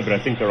per se, but I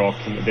think they're all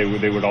they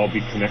would all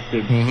be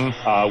connected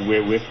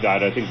with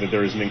that. I think that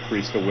there is an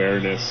increased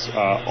awareness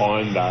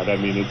on that. I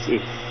mean,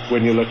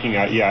 when you're looking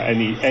at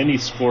any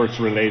sports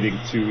relating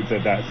to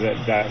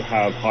that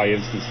have high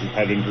instances of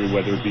head injury,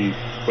 whether it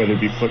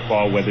be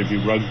football, whether it be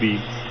rugby.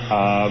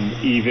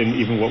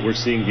 Even what we're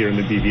seeing here in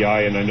the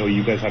BVI, and I know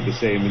you guys have the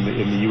same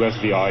in the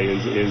USVI,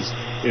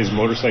 is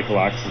motorcycle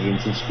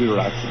accidents and scooter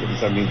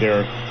accidents. I mean,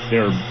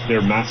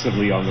 they're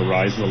massively on the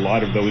rise, and a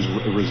lot of those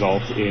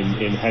result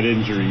in head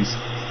injuries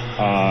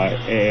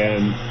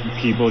and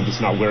people just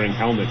not wearing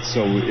helmets.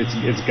 So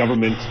it's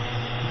government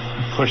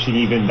pushing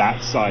even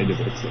that side of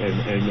it,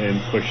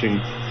 and pushing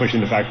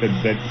the fact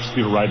that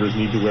scooter riders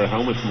need to wear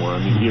helmets more. I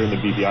mean, here in the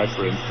BVI,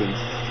 for instance,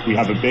 we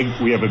have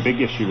a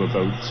big issue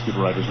about scooter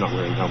riders not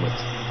wearing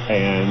helmets,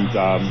 and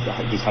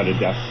I just had a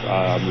death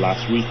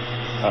last week.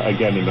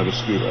 Again, another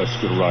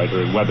scooter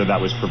rider, and whether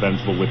that was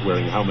preventable with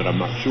wearing a helmet, I'm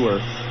not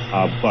sure.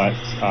 But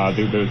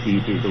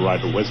the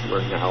rider was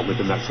wearing a helmet,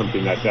 and that's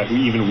something that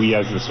even we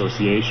as an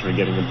association are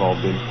getting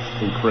involved in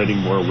creating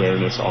more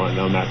awareness on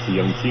that for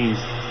young teens.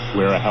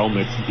 Wear a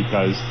helmet,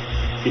 because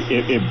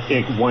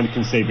it one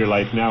can save your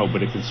life now,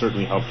 but it can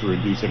certainly help to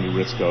reduce any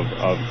risk of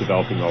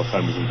developing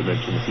Alzheimer's and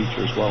dementia in the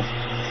future as well.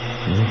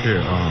 Okay,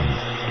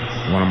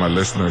 one of my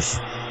listeners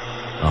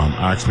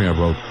asked me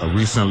about a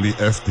recently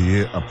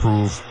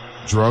FDA-approved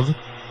drug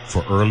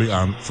for early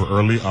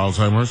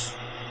Alzheimer's.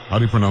 How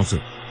do you pronounce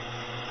it?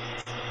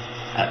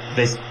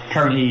 There's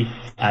currently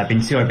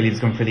been two, I believe, has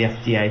gone through the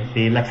FDA.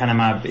 The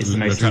lecanemab is the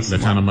most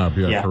recent one.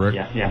 Lecanemab, yeah, correct.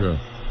 Yeah.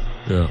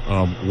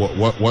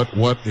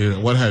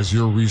 What has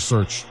your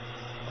research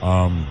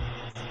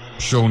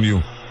shown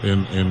you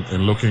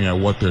in looking at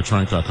what they're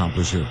trying to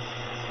accomplish here,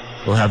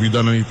 or have you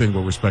done anything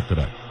with respect to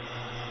that?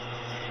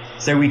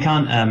 So we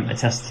can't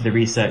attest to the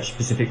research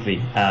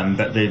specifically,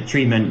 but the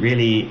treatment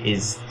really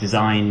is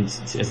designed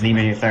as an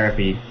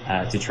immunotherapy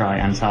to try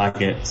and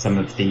target some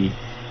of the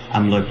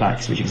amyloid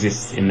plaques which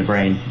exist in the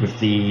brain, with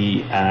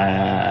the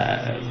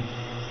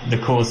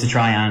cause to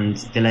try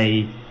and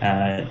delay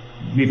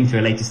moving to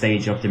a later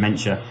stage of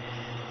dementia.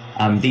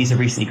 These have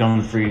recently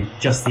gone through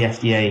just the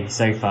FDA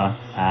so far,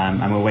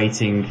 and we're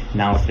waiting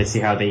now to see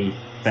how they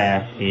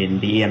fare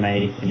in the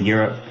EMA in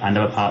Europe and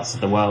other parts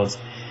of the world.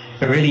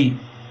 But really,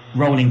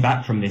 rolling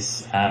back from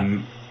this,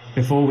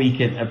 before we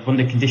could, one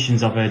of the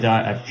conditions of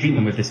a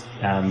treatment with this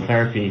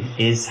therapy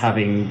is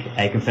having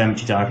a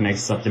confirmatory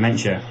diagnosis of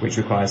dementia, which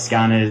requires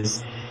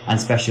scanners and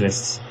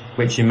specialists,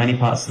 which in many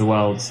parts of the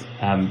world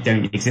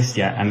don't exist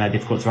yet, and they're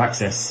difficult to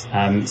access.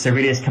 So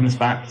really this comes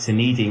back to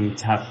needing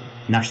to have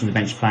national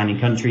dementia planning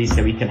countries,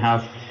 so we can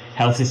have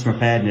health system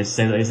preparedness,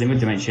 so that those living with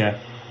dementia,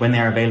 when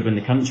they're available in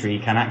the country,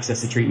 can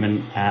access the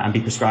treatment and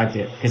be prescribed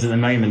it. Because at the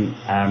moment,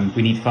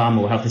 we need far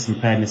more health system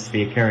preparedness to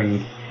be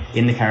occurring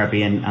in the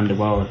Caribbean and the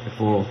world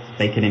before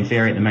they can, in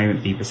theory, at the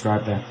moment, be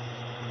prescribed there.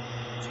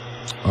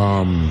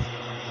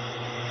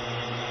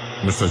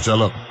 Mr.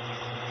 Jalop,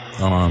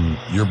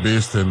 you're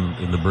based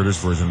in the British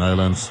Virgin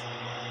Islands,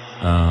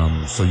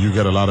 so you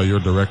get a lot of your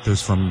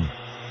directives from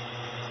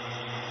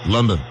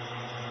London,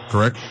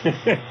 correct?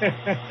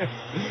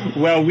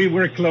 Well, we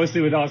work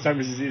closely with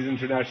Alzheimer's Disease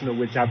International,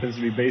 which happens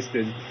to be based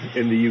in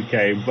the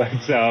UK, but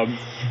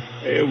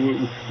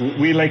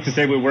we like to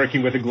say we're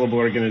working with a global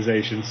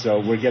organization,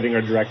 so we're getting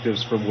our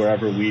directives from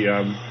wherever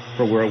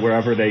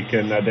wherever they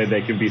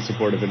can be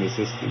supportive and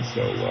assistant.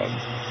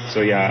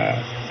 So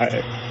yeah,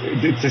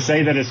 to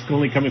say that it's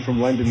only coming from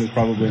London is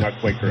probably not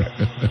quite correct.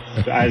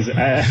 As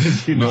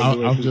you know,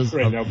 I'm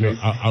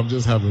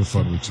just having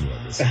fun with you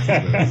on this.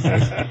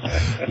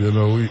 You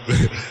know, we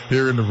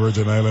here in the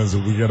Virgin Islands,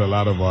 we get a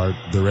lot of our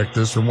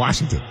directives from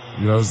Washington.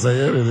 You know what I'm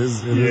saying? It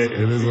is what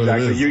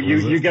exactly. it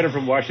is. You get it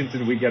from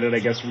Washington, we get it, I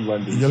guess, from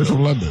London. You get it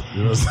from London.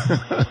 You know what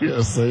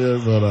I'm saying?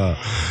 Yes, but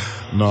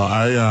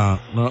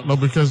no,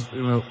 because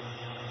you know,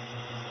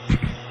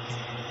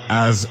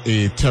 as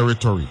a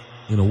territory,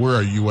 you know, we're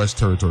a U.S.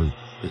 territory.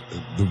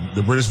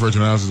 The British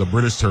Virgin Islands is a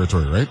British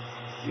territory, right?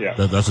 Yeah,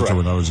 that's the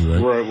terminology,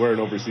 right? We're an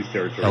overseas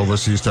territory.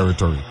 Overseas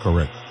territory,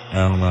 correct.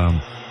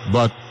 And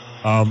but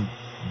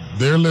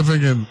they're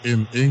living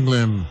in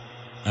England,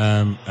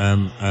 and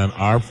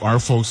our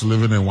folks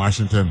living in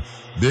Washington,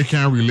 they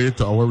can't relate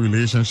to our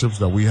relationships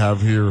that we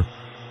have here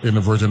in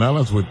the Virgin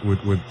Islands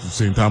with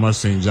St. Thomas,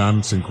 St.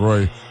 John, St.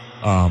 Croix,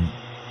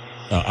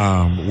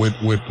 with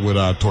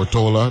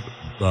Tortola,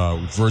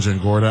 Virgin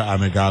Gorda,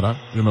 Anegada.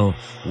 You know,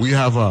 we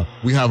have a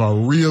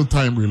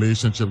real-time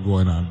relationship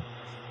going on.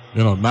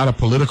 You know, not a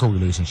political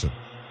relationship.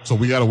 So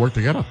we got to work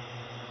together.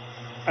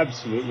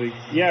 Absolutely.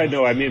 Yeah,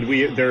 no, I mean,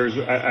 there's,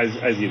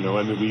 as you know,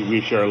 I mean,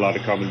 we share a lot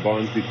of common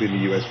bonds between the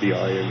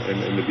USVI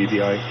and the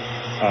BVI,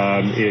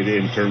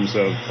 in terms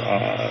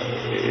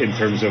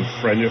of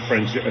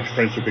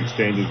friendship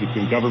exchanges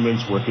between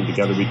governments, working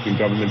together between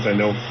governments. I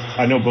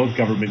know both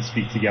governments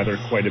speak together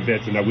quite a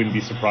bit, and I wouldn't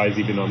be surprised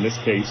even on this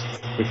case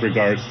with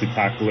regards to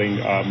tackling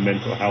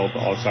mental health,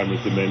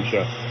 Alzheimer's,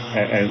 dementia.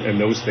 and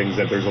those things,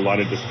 that there's a lot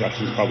of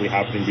discussions probably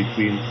happening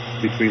between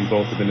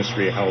both the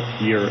Ministry of Health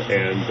here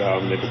and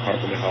the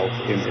Department of Health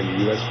in the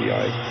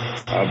USVI,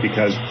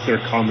 because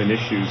they're common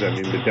issues. I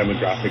mean, the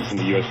demographics in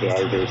the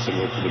USVI are very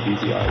similar to the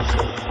BVI. So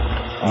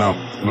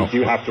we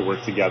do have to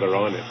work together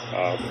on it,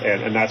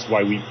 and that's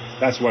why we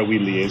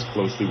liaise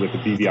closely with the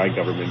BVI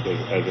government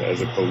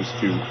as opposed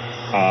to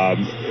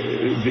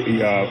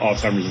the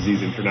Alzheimer's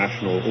Disease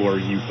International or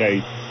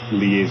UK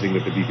liaising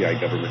with the BVI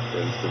government, for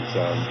instance,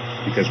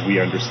 because we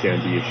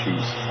understand the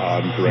issues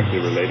directly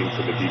relating to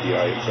the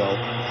BVI itself.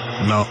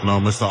 No,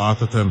 Mr.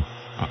 Atherton,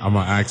 I'm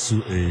gonna ask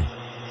you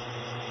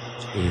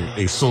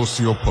a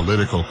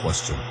socio-political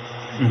question,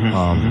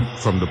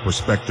 from the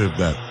perspective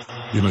that,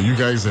 you know, you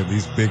guys in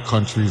these big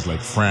countries like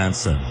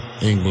France and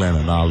England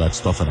and all that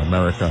stuff in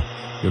America,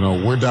 you know,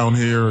 we're down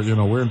here, you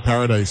know, we're in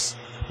paradise,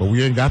 but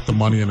we ain't got the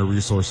money and the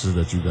resources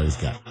that you guys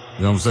got.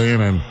 You know what I'm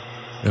saying? And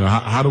you know,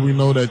 how do we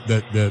know that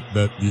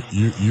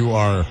you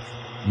are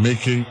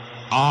making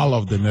all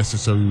of the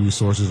necessary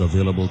resources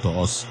available to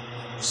us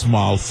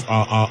small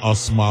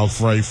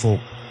fry folk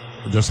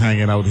just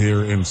hanging out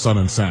here in sun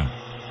and sand?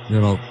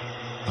 You know,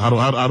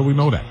 how do we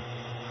know that?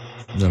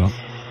 You know,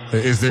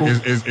 is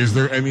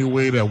there any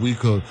way that we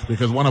could?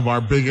 Because one of our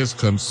biggest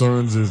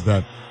concerns is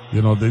that,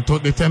 you know, they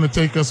tend to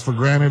take us for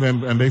granted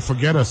and they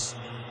forget us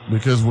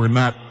because we're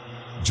not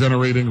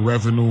generating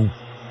revenue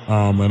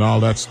and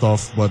all that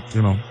stuff. But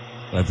you know,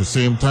 at the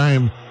same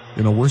time,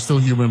 you know, we're still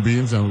human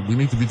beings and we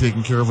need to be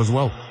taken care of as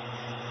well.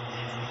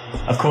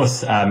 Of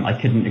course, I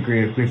couldn't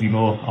agree with you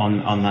more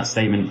on that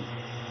statement.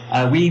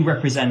 We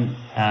represent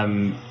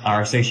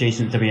our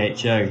association at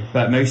WHO,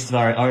 but most of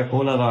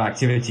all of our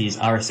activities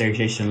are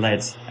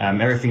association-led.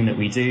 Everything that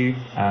we do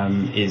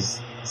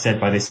is said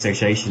by the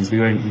associations. We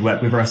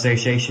work with our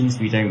associations.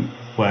 We don't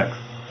work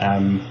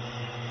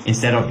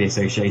instead of the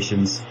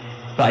associations.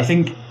 But I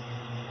think,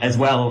 as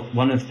well,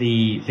 one of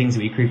the things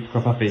that we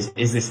crop up is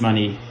this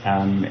money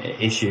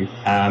issue.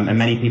 And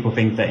many people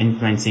think that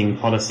implementing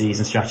policies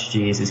and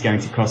strategies is going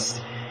to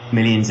cost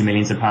millions and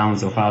millions of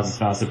pounds or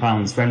thousands of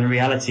pounds. But in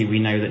reality, we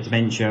know that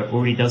dementia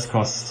already does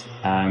cost,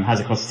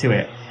 has a cost to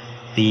it.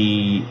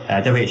 The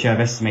WHO have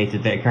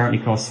estimated that it currently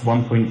costs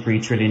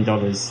 $1.3 trillion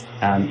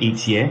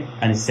each year,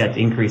 and is set to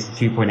increase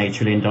to $2.8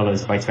 trillion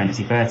by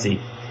 2030.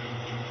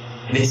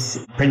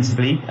 This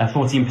principally,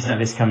 14% of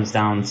this comes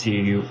down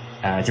to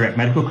direct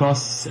medical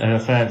costs,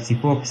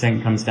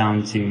 34% comes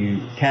down to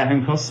care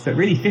home costs, but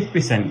really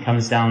 50%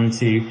 comes down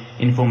to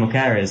informal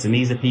carers. And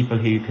these are people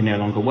who can no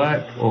longer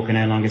work or can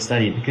no longer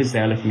study because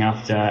they are looking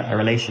after a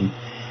relation.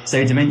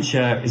 So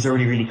dementia is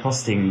already really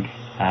costing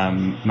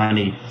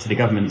money to the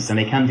governments, and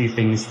they can do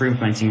things through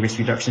implementing risk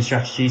reduction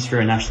strategies through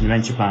a national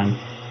dementia plan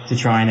to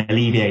try and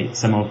alleviate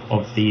some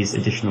of these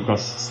additional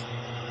costs.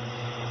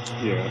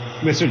 Yeah,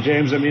 Mr.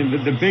 James, I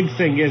mean, the big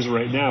thing is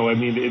right now, I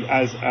mean,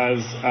 as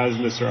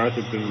Mr.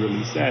 Atherton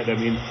really said, I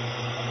mean,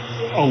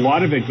 a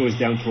lot of it goes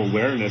down to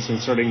awareness and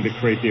starting to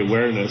create the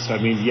awareness. I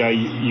mean, yeah,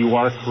 you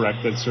are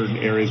correct that certain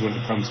areas when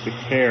it comes to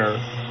care,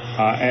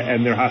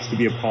 and there has to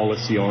be a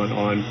policy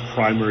on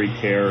primary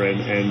care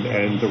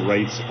and the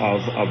rights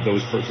of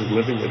those persons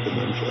living with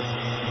dementia.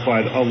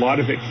 But a lot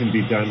of it can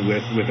be done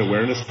with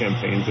awareness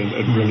campaigns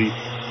and really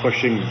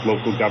pushing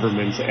local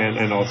governments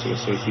and also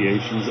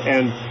associations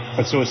and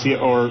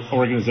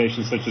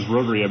organizations such as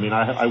Rotary. I mean,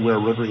 I wear a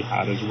Rotary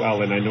hat as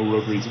well, and I know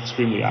Rotary is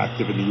extremely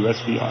active in the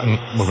USVI.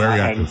 Well,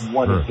 very active. And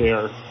one of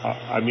their,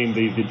 I mean,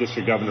 the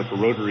district governor for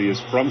Rotary is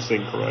from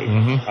St. Croix,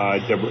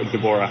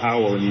 Deborah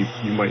Howell, and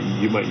you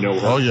might know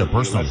her. Oh yeah,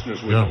 personally.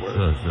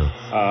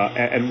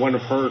 And one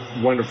of her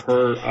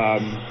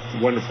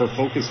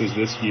focuses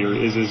this year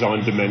is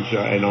on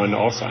dementia and on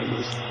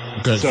Alzheimer's.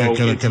 Okay, so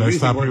can I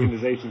stop you?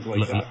 Organizations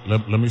like that.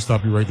 Let me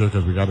stop you right there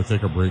because we got to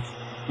take a break.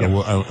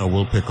 Yep. I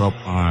will pick up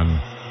on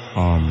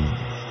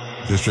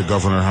District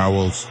Governor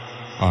Howell's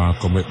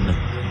commitment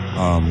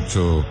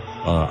to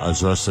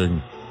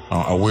addressing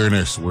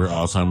awareness where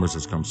Alzheimer's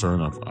is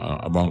concerned,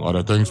 among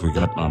other things. We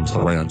got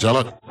Ray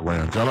Angela,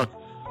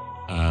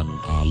 and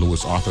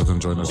Louis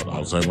Atherton join us on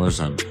Alzheimer's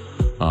and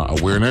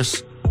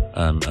awareness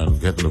and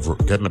getting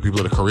the people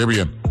of the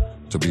Caribbean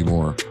to be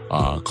more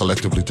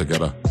collectively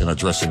together in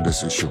addressing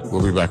this issue.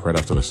 We'll be back right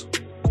after this.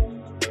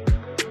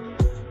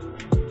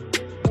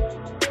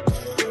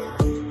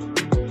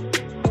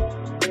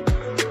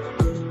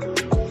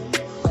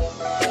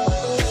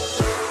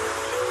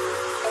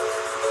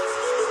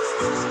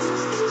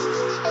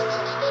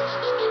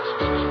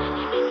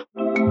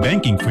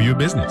 Banking for your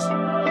business.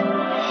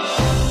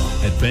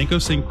 At Bank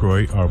of St.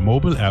 Croix, our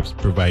mobile apps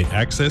provide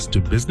access to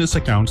business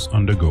accounts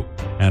on the go,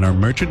 and our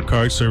merchant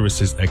card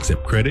services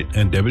accept credit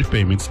and debit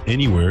payments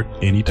anywhere,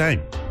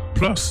 anytime.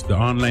 Plus, the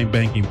online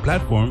banking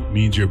platform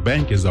means your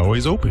bank is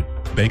always open.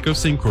 Bank of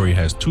St. Croix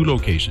has 2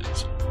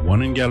 locations,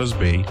 one in Gallows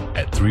Bay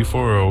at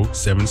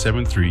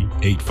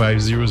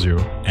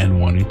 340-773-8500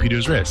 and one in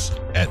Peters Rest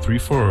at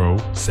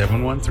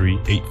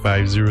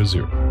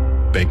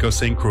 340-713-8500.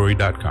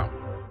 bankofstcroix.com.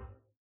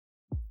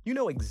 You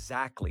know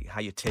exactly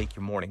how you take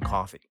your morning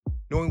coffee.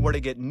 knowing where to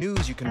get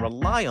news you can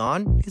rely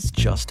on is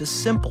just as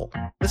simple.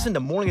 Listen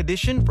to Morning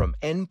Edition from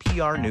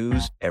NPR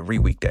News every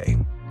weekday.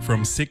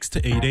 From 6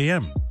 to 8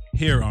 a.m.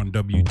 here on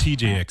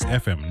WTJX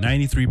FM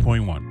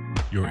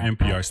 93.1, your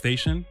NPR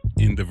station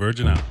in the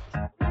Virgin Islands.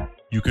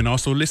 You can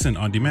also listen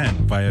on demand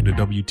via the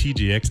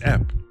WTJX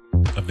app,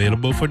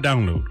 available for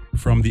download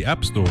from the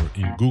App Store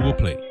in Google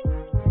Play.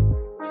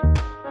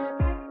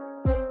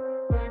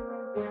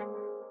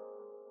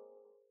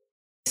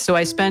 So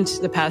I spent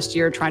the past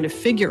year trying to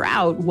figure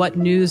out what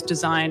news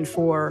designed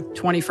for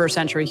 21st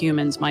century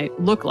humans might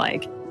look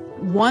like.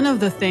 One of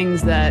the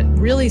things that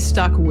really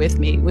stuck with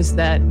me was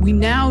that we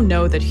now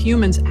know that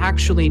humans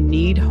actually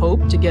need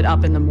hope to get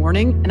up in the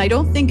morning. And I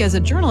don't think as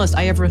a journalist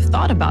I ever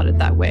thought about it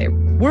that way.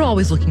 We're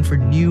always looking for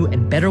new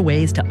and better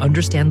ways to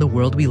understand the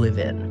world we live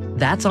in.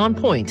 That's On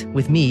Point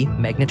with me,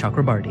 Meghna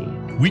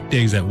Chakrabarti.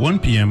 Weekdays at 1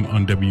 p.m.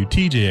 on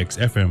WTJX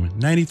FM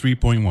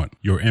 93.1,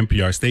 your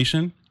NPR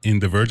station in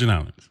the Virgin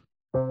Islands.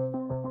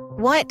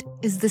 What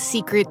is the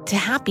secret to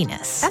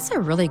happiness? That's a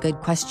really good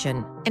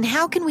question. And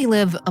how can we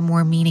live a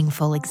more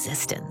meaningful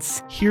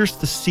existence? Here's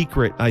the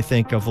secret, I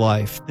think, of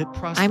life.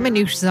 I'm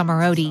Anoush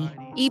Zamarodi.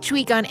 Each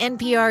week on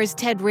NPR's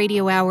TED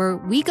Radio Hour,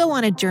 we go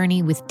on a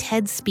journey with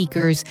TED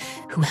speakers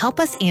who help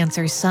us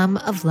answer some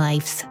of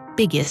life's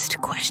biggest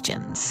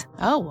questions.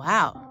 Oh,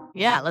 wow.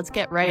 Yeah, let's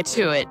get right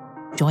to it.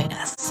 Join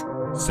us.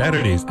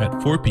 Saturdays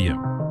at 4 p.m.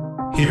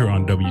 here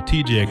on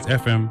WTJX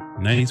FM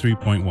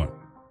 93.1.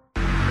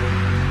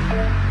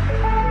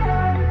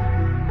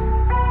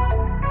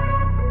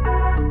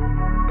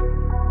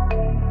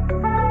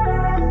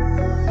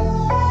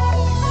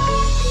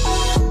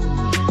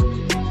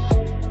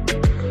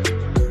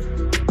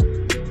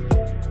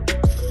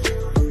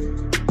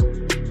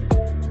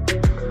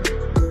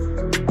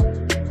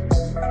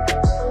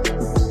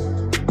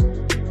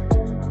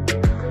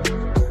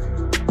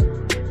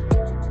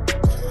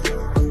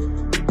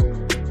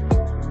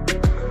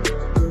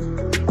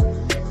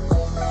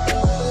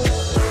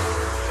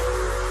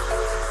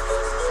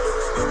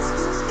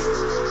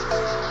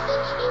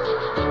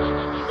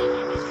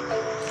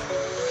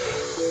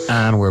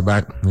 And we're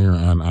back here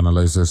on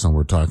Analyze This, and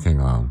we're talking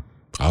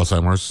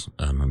Alzheimer's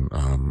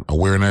and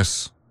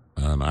awareness,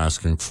 and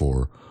asking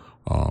for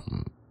a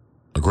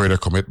greater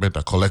commitment,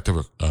 a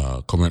collective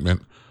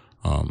commitment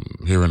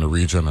here in the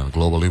region and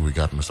globally. We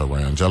got Mr.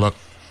 Ryan Jellock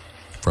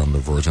from the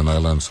Virgin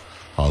Islands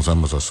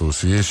Alzheimer's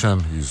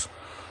Association. He's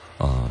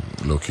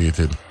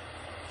located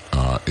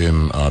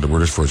in the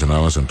British Virgin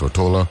Islands in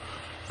Tortola.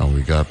 And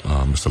we got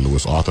Mr.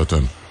 Lewis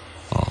Atherton,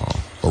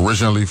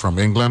 originally from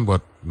England,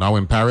 but now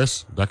in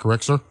Paris. Is that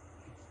correct, sir?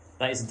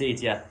 That is indeed,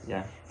 yeah.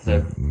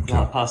 For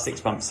the past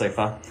 6 months so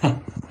far.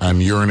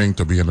 And yearning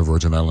to be in the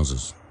Virgin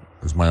Islands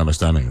is my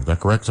understanding. Is that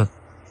correct, sir?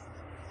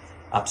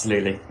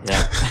 Absolutely,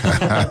 yeah.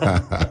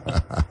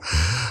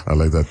 I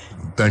like that.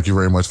 Thank you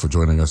very much for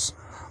joining us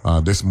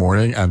this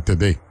morning and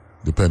today,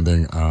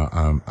 depending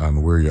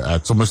on where you're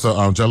at. So, Mr.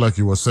 Jellock,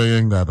 you were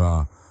saying that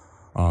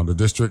the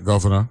district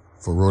governor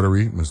for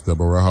Rotary, Ms.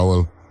 Deborah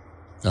Howell,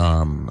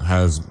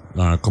 has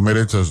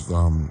committed to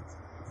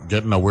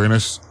getting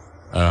awareness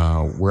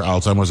where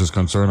Alzheimer's is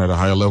concerned at a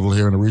higher level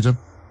here in the region?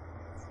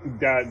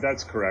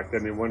 That's correct. I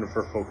mean, one of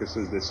her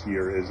focuses this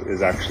year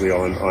is actually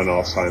on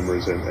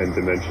Alzheimer's and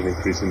dementia,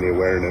 increasing the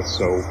awareness.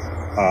 So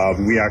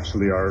we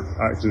actually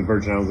the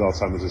Virgin Islands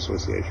Alzheimer's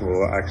Association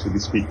will actually be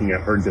speaking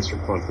at her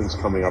district conference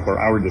coming up, or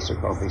our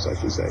district conference, I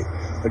should say,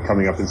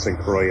 coming up in St.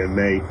 Croix in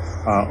May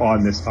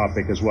on this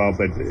topic as well.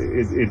 But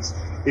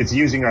it's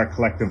using our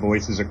collective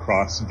voices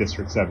across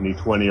District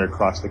 7020 or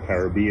across the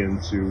Caribbean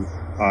to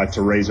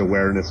raise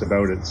awareness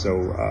about it.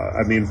 So,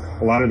 I mean,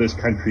 a lot of those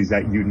countries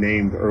that you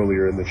named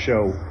earlier in the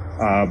show,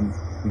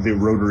 the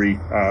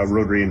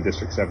Rotary in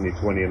District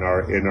 7020 in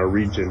our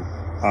region,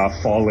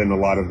 fall in a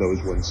lot of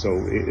those ones. So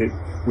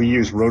we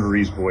use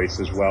Rotary's voice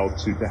as well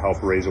to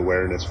help raise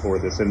awareness for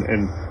this.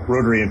 And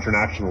Rotary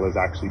International has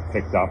actually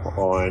picked up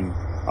on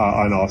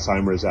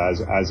Alzheimer's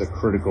as a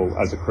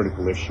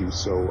critical issue.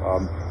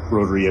 So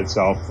Rotary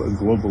itself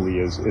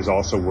globally is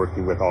also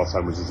working with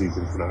Alzheimer's Disease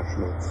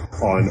International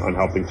on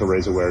helping to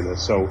raise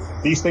awareness. So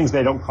these things,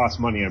 they don't cost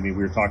money. I mean,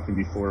 we were talking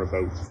before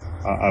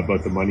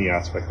about the money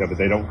aspect of it.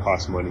 They don't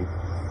cost money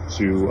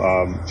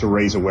to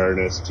raise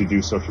awareness, to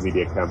do social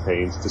media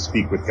campaigns, to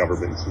speak with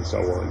governments and so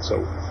on.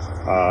 So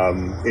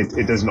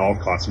it doesn't all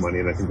cost money,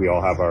 and I think we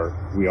all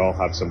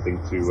have something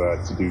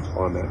to do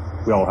on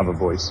that. We all have a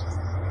voice.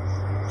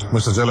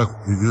 Mr. Jellock,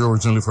 you're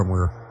originally from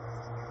where?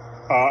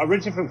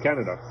 Originally from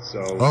Canada.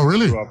 So oh,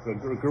 really?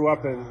 Grew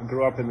up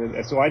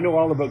in. So I know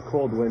all about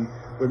cold. When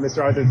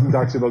Mr. Atherton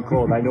talks about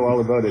cold, I know all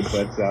about it.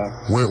 But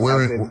we're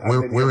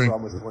for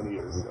almost 20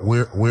 years.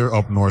 So. Where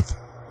up north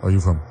are you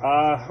from?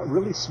 A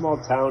really small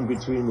town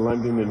between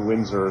London and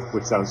Windsor,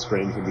 which sounds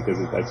strange because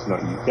that's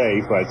not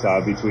UK, but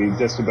between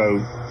just about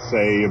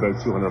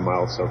 200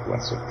 miles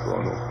southwest of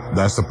Toronto.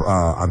 That's the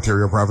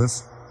Ontario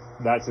province?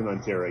 That's in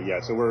Ontario, yeah.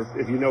 So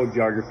if you know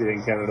geography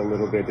in Canada a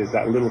little bit, is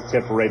that little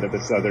tip right at the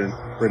southern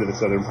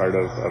part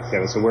of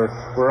Canada. So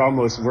we're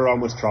almost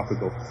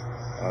tropical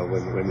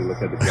when you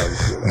look at the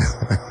geography of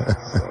that.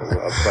 So,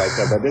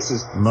 But this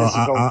is no. this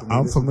is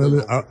I'm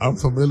familiar. I'm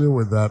familiar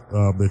with that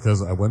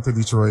because I went to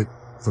Detroit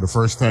for the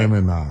first time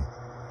in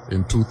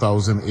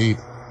 2008,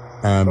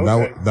 and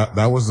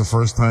that was the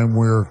first time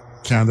where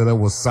Canada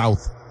was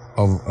south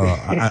of.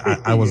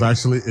 I was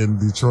actually in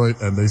Detroit,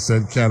 and they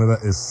said Canada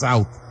is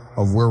south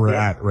of where we're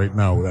at right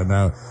now,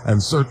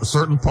 and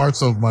certain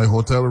parts of my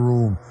hotel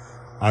room,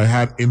 I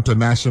had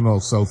international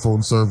cell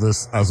phone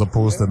service as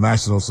opposed to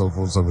national cell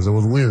phone service. It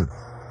was weird.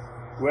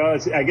 Well,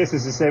 I guess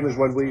it's the same as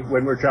when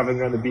we're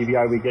traveling around the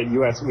BVI, we get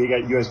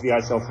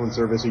USVI cell phone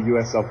service or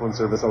US cell phone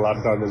service a lot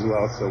of time as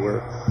well. So we're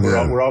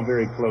all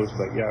very close.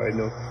 But yeah, I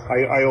know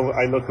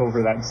I look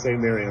over that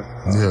same area.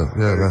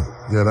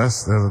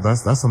 That's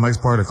a nice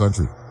part of the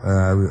country.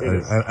 I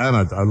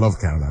love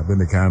Canada. I've been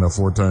to Canada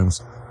 4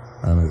 times,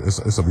 and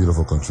it's a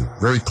beautiful country.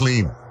 Very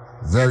clean,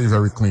 very,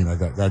 very clean. I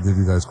got to give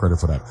you guys credit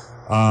for that.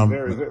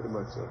 Very, very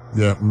much so.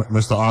 Yeah,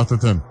 Mr.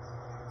 Arthurton.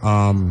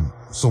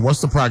 So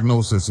what's the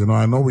prognosis?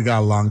 I know we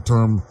got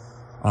long-term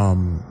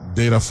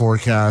data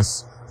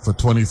forecasts for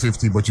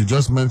 2050, but you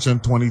just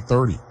mentioned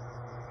 2030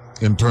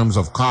 in terms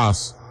of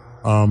costs.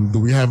 Do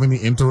we have any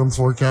interim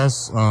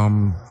forecasts?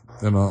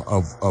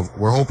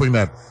 We're hoping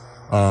that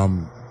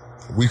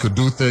we could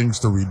do things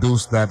to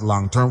reduce that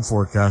long-term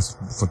forecast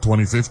for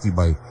 2050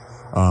 by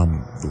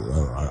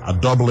a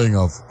doubling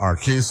of our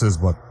cases.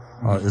 But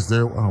is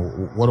there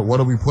what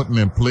are we putting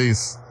in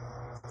place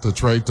to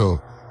try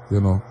to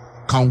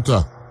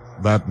counter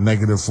that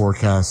negative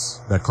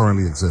forecast that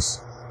currently exists?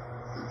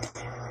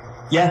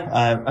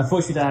 Yeah,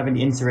 unfortunately, we don't have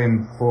any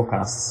interim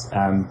forecasts.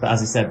 But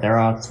as I said, there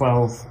are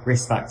 12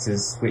 risk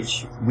factors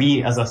which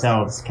we, as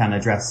ourselves, can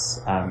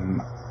address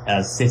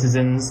as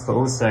citizens, but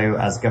also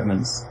as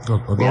governments.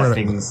 Go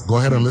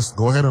ahead and list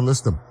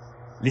them.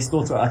 List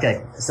all 12.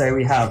 Okay, so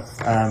we have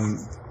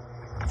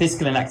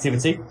physical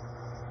inactivity,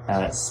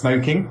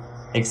 smoking,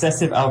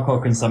 excessive alcohol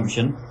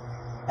consumption,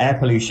 air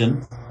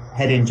pollution,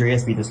 head injury,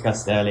 as we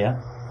discussed earlier,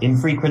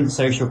 infrequent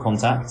social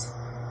contact,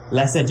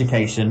 less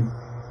education,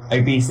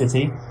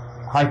 obesity,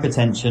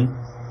 hypertension,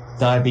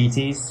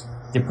 diabetes,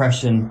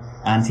 depression,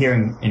 and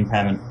hearing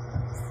impairment.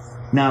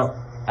 Now,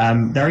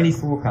 there are only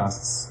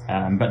forecasts,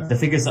 but the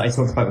figures that I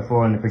talked about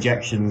before and the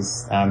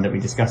projections that we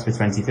discussed for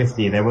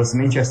 2050, there was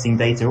some interesting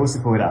data also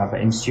pulled out of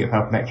the Institute of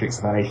Health Metrics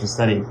Evaluation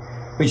Study,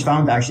 which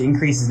found that actually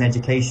increases in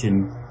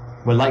education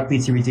were likely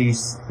to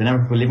reduce the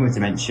number of people living with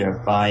dementia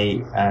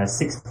by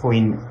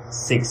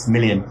 6.6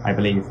 million, I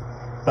believe.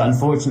 But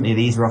unfortunately,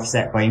 these were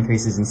offset by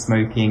increases in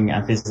smoking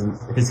and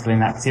physical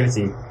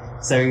inactivity.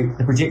 So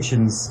the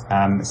projections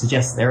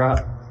suggest there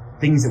are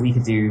things that we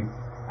could do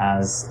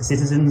as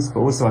citizens, but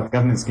also our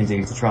governments can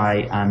do to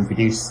try and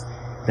reduce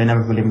the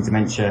number of people living with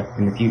dementia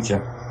in the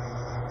future.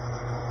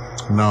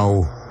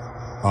 Now,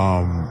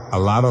 a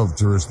lot of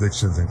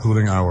jurisdictions,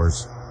 including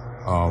ours,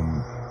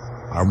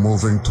 are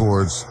moving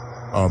towards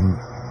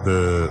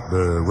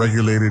the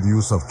regulated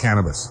use of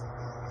cannabis.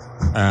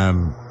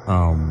 And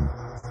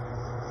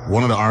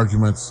one of the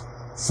arguments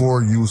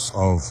for use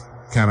of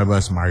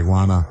cannabis,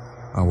 marijuana,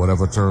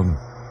 whatever term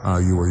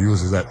you were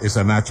using, is that it's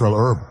a natural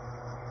herb.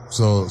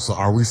 So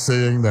are we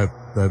saying that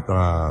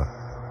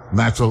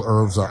natural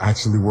herbs are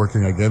actually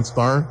working against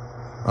our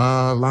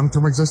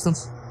long-term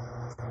existence?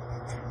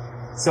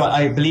 So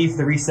I believe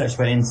the research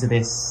went into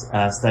this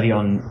study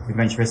on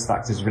dementia risk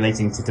factors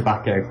relating to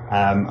tobacco.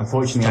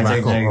 Unfortunately,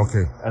 I don't know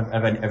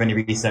of any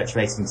research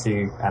relating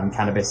to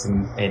cannabis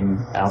in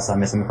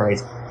Alzheimer's, I'm afraid.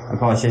 I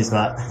apologize for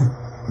that.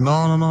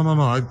 No.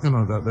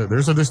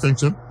 There's a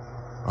distinction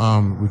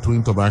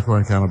between tobacco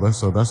and cannabis,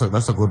 so that's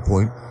a good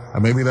point.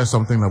 And maybe that's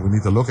something that we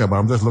need to look at. But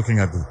I'm just looking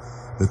at the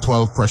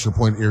 12 pressure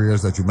point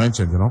areas that you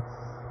mentioned,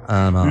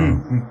 and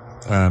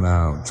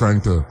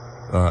trying to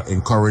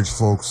encourage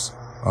folks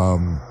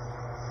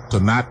to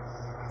not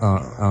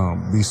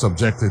be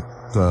subjected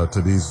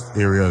to these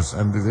areas.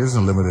 And it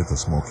isn't limited to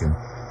smoking.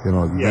 You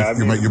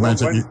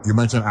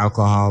mentioned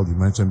alcohol, you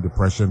mentioned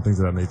depression, things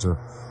of that nature.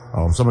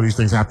 Some of these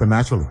things happen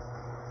naturally.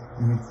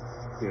 Mm-hmm.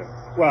 Yeah.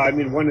 Well, I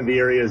mean, one of the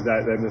areas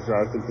that Mr.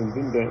 Arthurton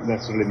didn't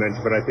necessarily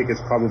mention, but I think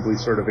it's probably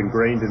sort of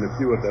ingrained in a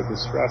few of them,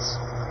 is stress.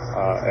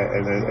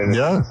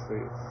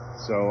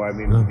 So, I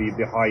mean,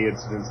 the high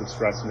incidence of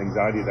stress and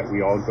anxiety that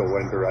we all go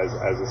under as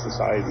a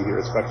society here,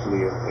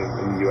 especially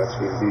in the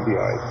USV and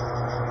BVI,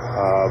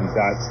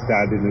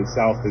 that in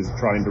itself is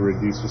trying to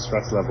reduce the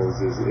stress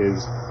levels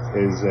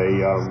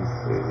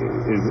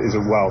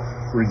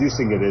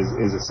reducing it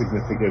is a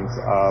significant,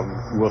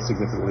 will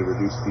significantly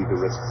reduce the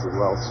risks as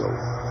well. So,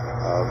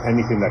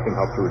 anything that can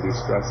help to reduce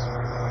stress.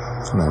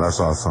 No, that's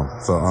awesome.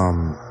 So,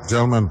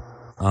 gentlemen,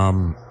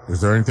 is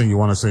there anything you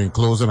want to say in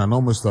closing? I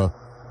know Mr.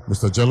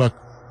 Jellick,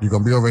 you're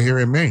gonna be over here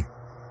in May.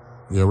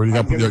 You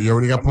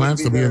already got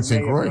plans to be in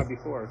St. Croix.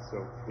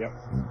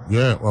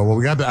 Yeah. Well,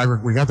 we got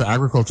the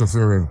agriculture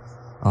fair in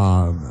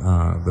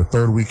the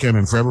third weekend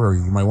in February.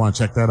 You might want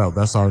to check that out.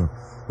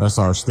 That's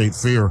our state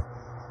fair.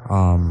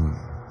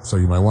 So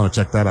you might want to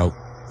check that out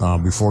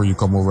before you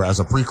come over as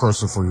a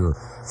precursor for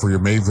your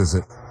May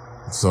visit.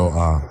 So,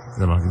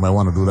 you might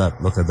want to do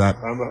that. Look at that.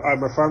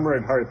 I'm a farmer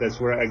at heart. That's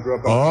where I grew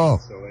up. Oh.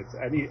 So it's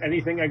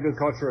anything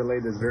agriculture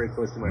related is very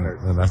close to my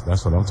heart. And that's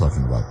what I'm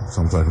talking about.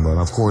 And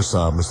of course,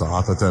 Mr.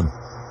 Atherton,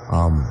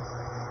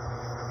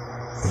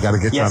 you got to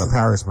get you out of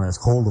Paris, man. It's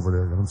cold over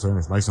there. You know what I'm saying?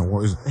 It's nice and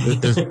warm.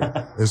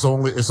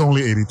 It's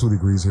only 82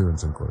 degrees here in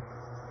St. Croix.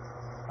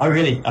 Oh,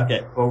 really?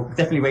 Okay. Well,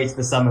 definitely wait till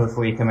the summer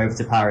before you come over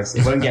to Paris.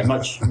 It won't get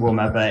much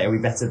warmer, but it'll be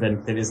better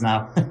than it is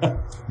now.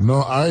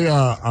 No, I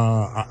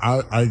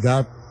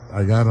got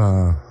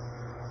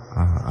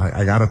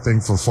a thing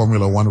for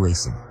Formula One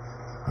racing.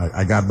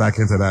 I got back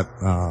into that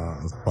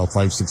about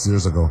 5-6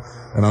 years ago,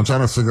 and I'm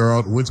trying to figure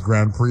out which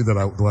Grand Prix that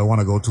I want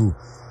to go to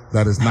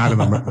that is not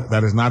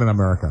in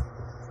America,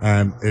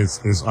 and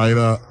it's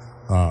either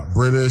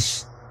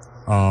British,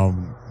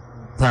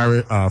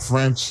 Paris,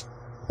 French,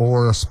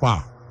 or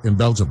Spa in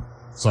Belgium.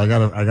 So I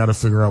gotta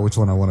figure out which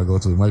one I want to go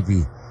to. It might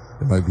be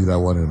that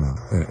one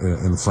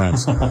in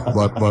France.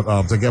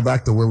 but to get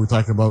back to where we're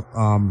talking about,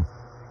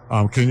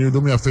 can you do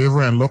me a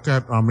favor and look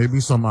at maybe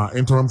some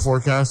interim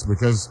forecasts,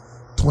 because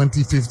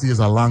 2050 is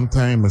a long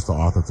time, Mr.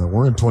 Atherton.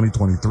 We're in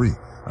 2023.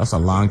 That's a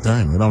long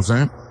time. You know what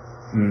I'm saying?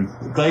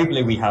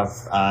 Globally, we have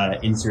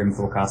interim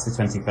forecasts for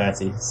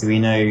 2030. So we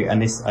know,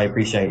 and this I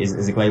appreciate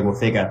is a global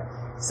figure.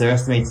 So they're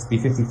estimated to be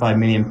 55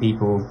 million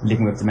people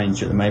living with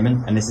dementia at the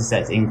moment, and this is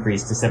set to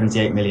increase to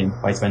 78 million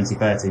by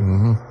 2030.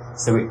 Mm-hmm.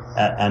 So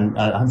and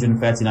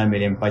 139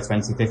 million by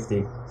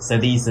 2050. So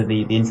these are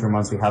the interim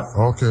ones we have.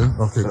 Okay.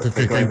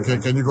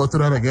 Can you go to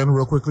that again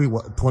real quickly?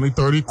 What,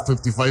 2030,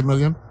 55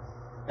 million?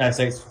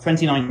 So it's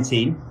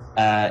 2019.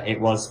 It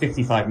was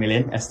 55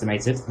 million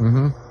estimated.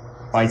 Mm-hmm.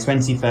 By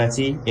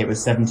 2030, it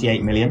was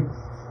 78 million.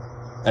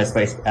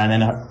 And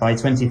then by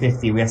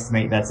 2050, we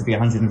estimate there to be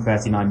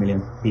 139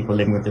 million people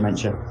living with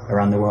dementia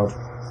around the world.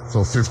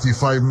 So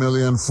 55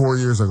 million 4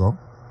 years ago,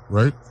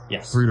 right?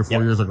 Yes. 3 to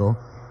 4 years ago.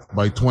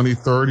 By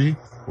 2030,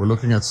 we're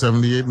looking at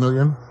 78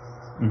 million.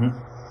 Mm-hmm.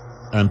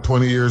 And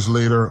 20 years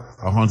later,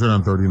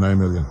 139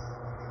 million.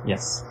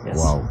 Yes.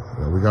 Wow.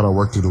 Yeah, we got our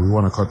work to do. We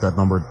want to cut that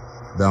number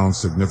down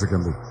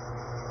significantly.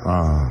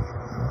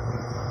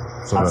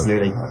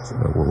 Absolutely.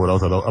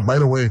 Without a doubt. By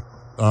the way,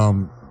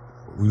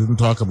 we didn't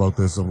talk about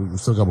this, and we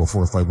still got about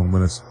 4 or 5 more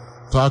minutes.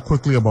 Talk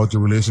quickly about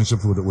your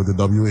relationship with the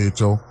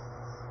WHO,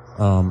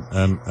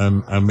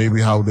 and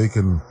maybe how they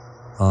can,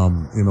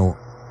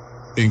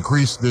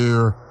 increase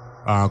their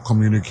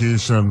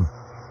communication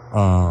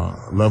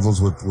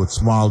levels with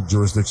small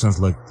jurisdictions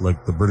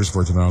like the British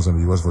Virgin Islands and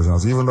the U.S. Virgin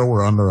Islands. Even though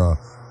we're under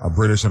a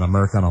British and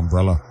American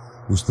umbrella,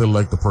 we still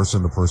like the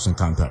person-to-person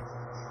contact.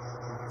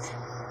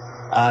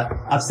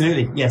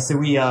 Absolutely. Yeah. So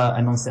we are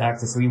a non-state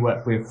actor. So we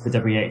work with the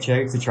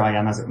WHO to try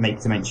and make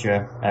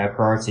dementia a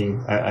priority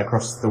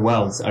across the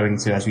world, owing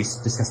to, as we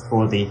discussed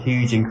before, the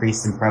huge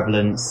increase in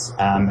prevalence,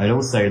 and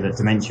also that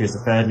dementia is the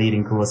third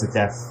leading cause of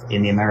death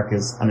in the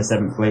Americas and the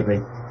 7th globally.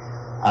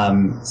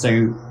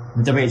 So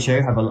the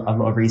WHO have a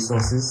lot of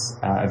resources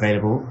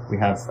available. We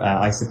have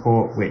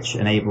iSupport, which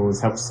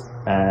helps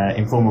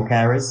informal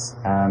carers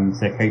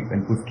to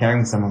cope with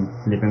caring for someone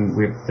living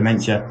with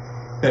dementia.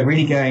 But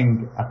really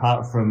going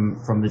apart from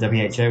the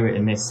WHO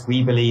in this,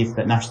 we believe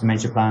that national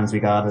dementia plans,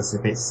 regardless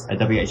if it's a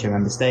WHO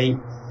member state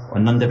or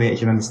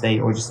non-WHO member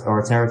state or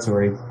a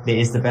territory, it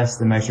is the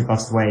best and most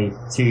robust way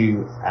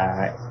to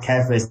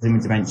care for those living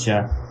with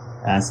dementia,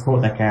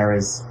 support their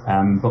carers,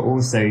 but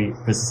also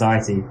for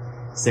society.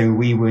 So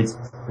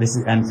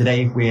and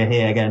today we are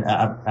here again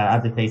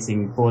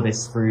advocating for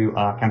this through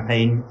our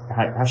campaign,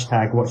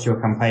 hashtag What's Your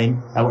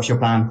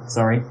Plan,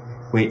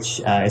 which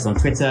is on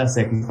Twitter.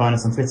 So if you find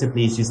us on Twitter,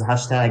 please use the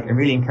hashtag, and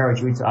really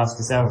encourage you to ask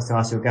yourselves, to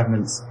ask your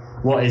governments,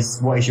 what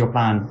is your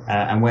plan,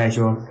 and where's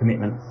your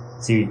commitment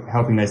to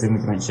helping those living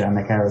with dementia and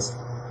their carers?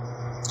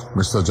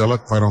 Mr.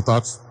 Jellick, final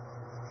thoughts?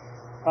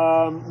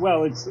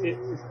 Well, as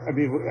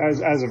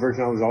a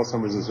Virgin Islands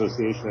Alzheimer's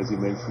Association, as you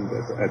mentioned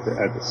at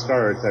the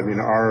start, I mean,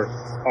 our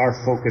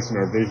focus and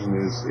our vision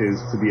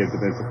is to be a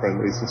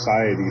dementia-friendly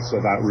society.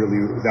 So that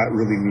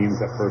really means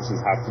that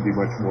persons have to be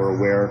much more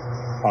aware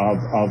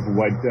of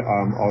what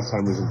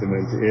Alzheimer's and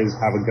dementia is,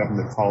 have a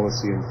government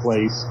policy in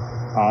place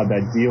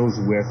that deals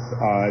with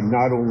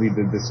not only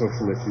the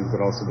social issues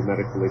but also the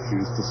medical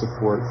issues to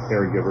support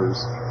caregivers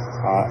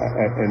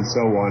and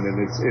so on. And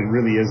it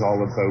really is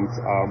all about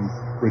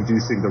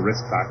reducing the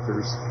risk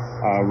factors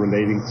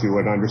relating to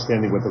and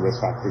understanding what the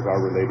risk factors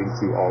are relating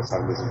to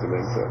Alzheimer's and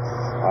dementia.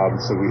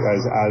 So we,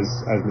 as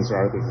Mr.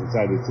 Atherton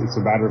said, it's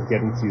a matter of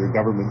getting to your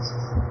governments,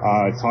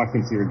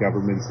 talking to your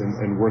governments,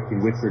 and working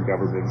with your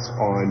governments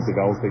on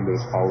developing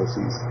those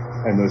policies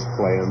and those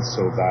plans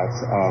so that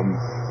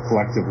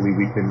collectively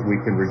we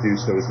can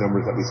reduce those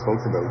numbers that we spoke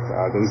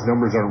about. Those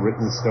numbers aren't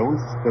written in stone;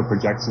 they're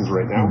projections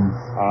right now.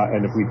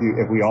 And if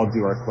we all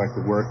do our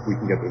collective work, we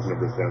can get those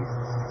numbers down.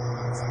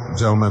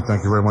 Gentlemen,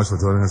 thank you very much for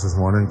joining us this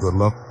morning. Good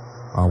luck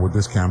with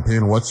this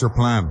campaign. What's your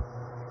plan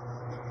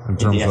in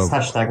terms of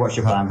hashtag What's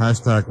Your Plan?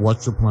 Hashtag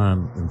What's Your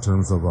Plan in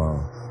terms of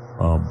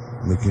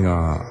making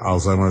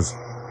Alzheimer's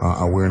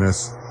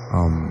awareness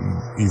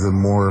even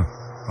more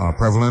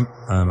prevalent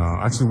and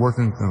actually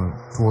working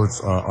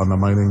towards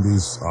undermining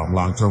these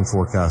long-term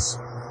forecasts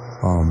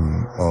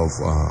of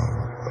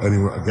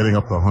getting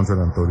up to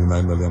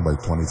 139 million by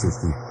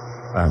 2050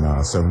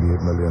 and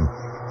 78 million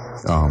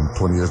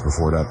 20 years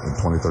before that in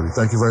 2030.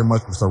 Thank you very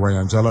much, Mr. Ray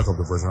Angelic of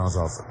the Virgin Islands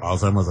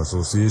Alzheimer's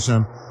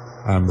Association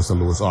and Mr.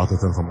 Lewis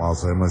Arthurton from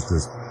Alzheimer's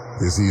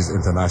Disease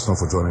International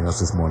for joining us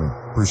this morning.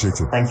 Appreciate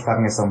you. Thanks for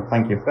having us on.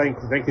 Thank you.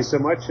 Thank you so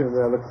much, and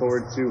I look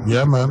forward to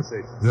man.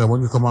 Yeah,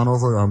 when you come on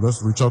over,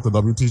 just reach out to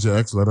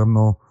WTJX, let them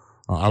know.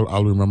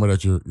 I'll remember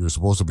that you're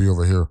supposed to be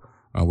over here.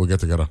 We'll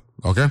get together.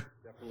 Okay?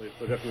 We'll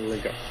definitely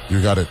link up.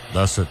 You got it.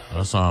 That's it.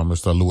 That's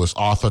Mr. Lewis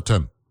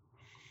Arthurton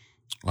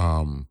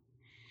from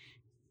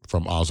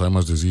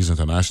Alzheimer's Disease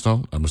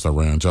International and Mr.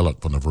 Ray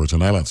Angelic from the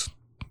Virgin Islands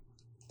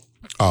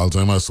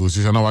Alzheimer's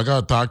Association. Now, I got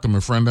to talk to my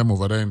friend them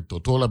over there in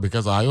Totola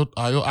because Ayo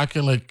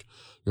acting like,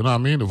 you know what I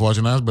mean? The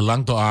Virgin Islands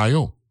belong to Ayo. You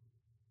know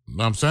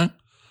what I'm saying?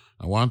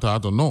 I want her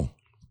to know.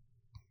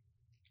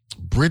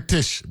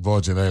 British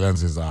Virgin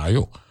Islands is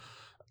Ayo,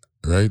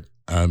 right?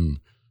 And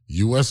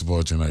U.S.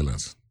 Virgin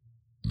Islands.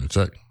 Let me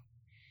check.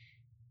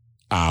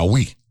 Are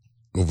we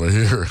over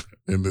here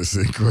in the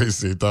St. Croix,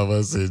 St.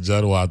 Thomas, St.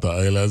 John Water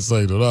Island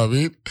side? You know what I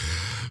mean?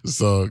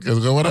 So,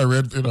 because when I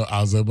read,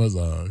 Alzheimer's,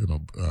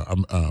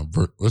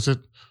 what's it?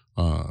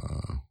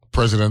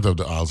 President of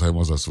the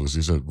Alzheimer's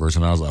Association,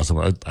 Virgin Islands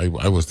Alzheimer's,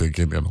 I was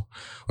thinking,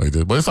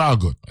 but it's all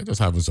good. I just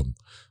having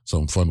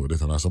some fun with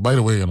it. And so, by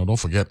the way, don't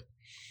forget,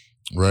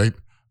 right?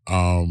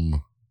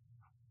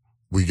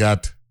 We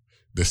got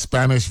the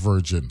Spanish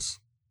Virgins,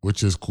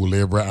 which is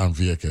Culebra and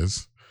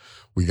Vieques.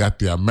 We got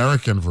the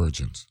American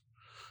Virgins,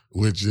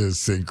 which is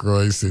St.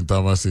 Croix, St.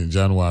 Thomas, St.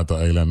 John Water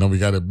Island. Then we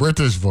got the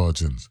British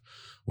Virgins,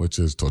 which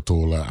is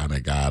Totola,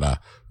 Anegada,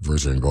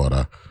 Virgin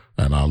Gorda,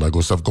 and all that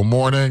good stuff. Good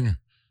morning,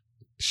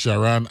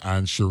 Sharon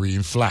and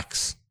Shireen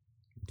Flax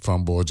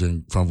from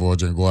Virgin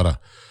Gorda.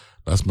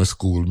 That's my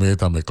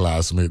schoolmate and my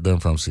classmate, them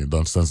from St.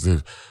 Dunstan's. They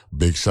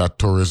big shot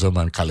tourism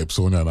and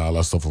Calypsonia and all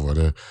that stuff over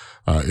there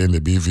in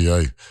the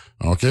BVI.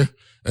 Okay?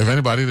 If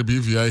anybody in the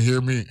BVI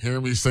hear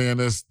me saying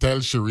this, tell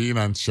Shireen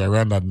and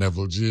Sharon that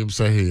Neville James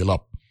say hail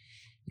up.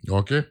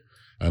 Okay?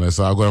 And it's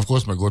all good. Of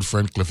course, my good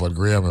friend Clifford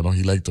Graham,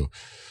 he like to,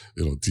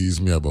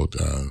 tease me about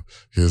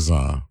his,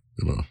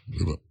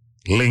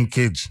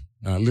 linkage.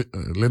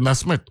 Linda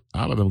Smith,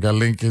 all of them got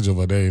linkage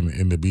over there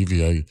in the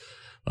BVI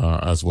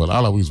as well.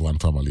 All always one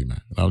family,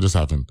 man. And I'm just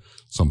having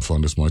some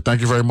fun this morning.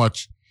 Thank you very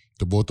much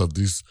to both of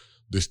these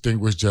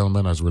distinguished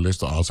gentlemen as relates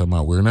to Alzheimer's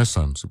awareness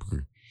and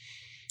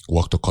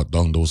work to cut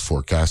down those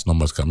forecast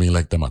numbers. I mean,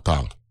 like them at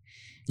all.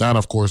 And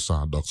of course,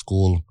 Doug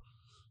School,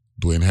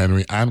 Dwayne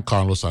Henry, and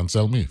Carlos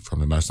Anselmi from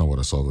the National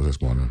Weather Service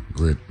this morning.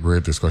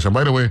 Great discussion.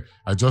 By the way,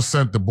 I just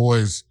sent the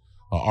boys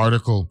an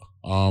article.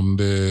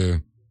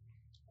 The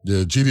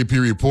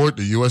GDP report,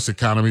 the U.S.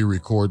 economy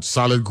records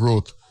solid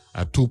growth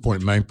at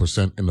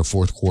 2.9% in the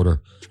fourth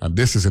quarter. And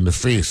this is in the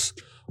face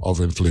of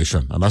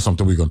inflation. And that's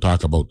something we're going to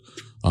talk about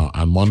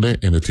on Monday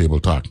in the Table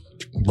Talk.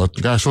 But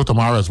guys, show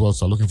tomorrow as well.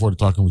 So looking forward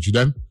to talking with you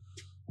then.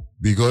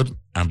 Be good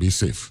and be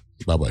safe.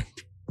 Bye-bye.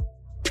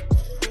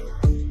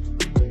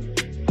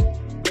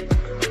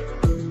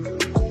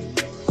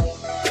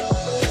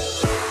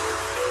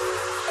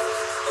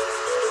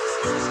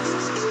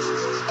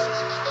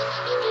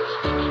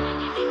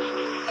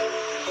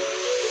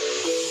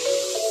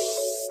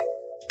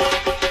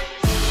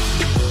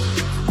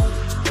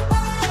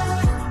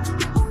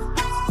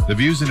 The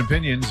views and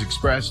opinions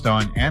expressed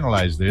on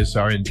Analyze This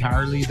are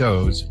entirely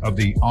those of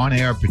the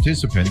on-air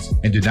participants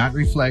and do not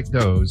reflect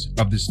those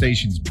of the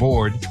station's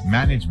board,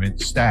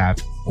 management, staff,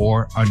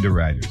 or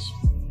underwriters.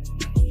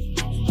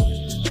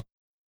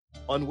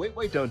 On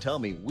Wait, Don't Tell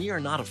Me, we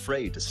are not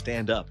afraid to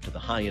stand up to the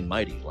high and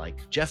mighty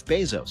like Jeff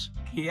Bezos.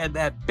 He had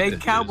that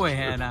big cowboy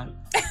hat on.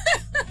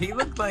 He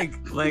looked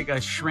like a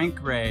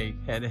shrink ray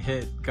had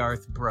hit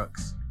Garth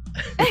Brooks.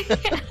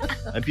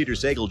 I'm Peter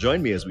Sagal.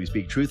 Join me as we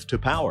speak truth to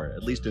power,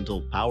 at least until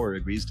power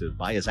agrees to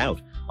buy us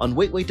out, on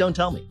Wait, Don't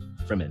Tell Me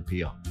from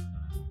NPR.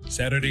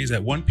 Saturdays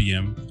at 1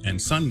 p.m.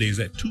 and Sundays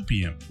at 2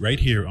 p.m. right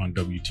here on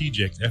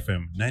WTJX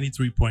FM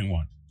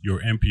 93.1, your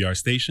NPR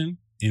station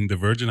in the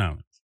Virgin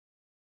Islands.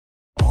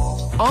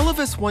 All of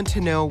us want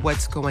to know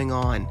what's going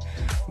on,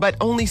 but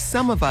only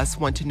some of us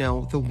want to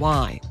know the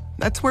why.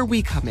 That's where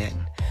we come in.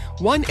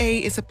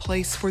 1A is a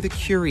place for the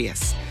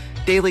curious.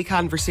 Daily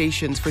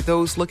conversations for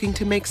those looking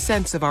to make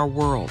sense of our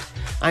world.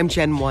 I'm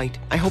Jen White.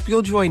 I hope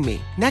you'll join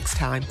me next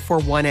time for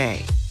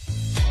 1A.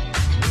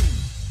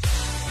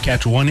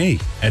 Catch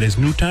 1A at its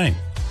new time,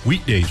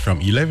 weekdays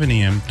from 11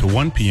 a.m. to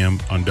 1 p.m.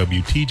 on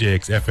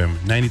WTJX FM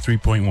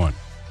 93.1.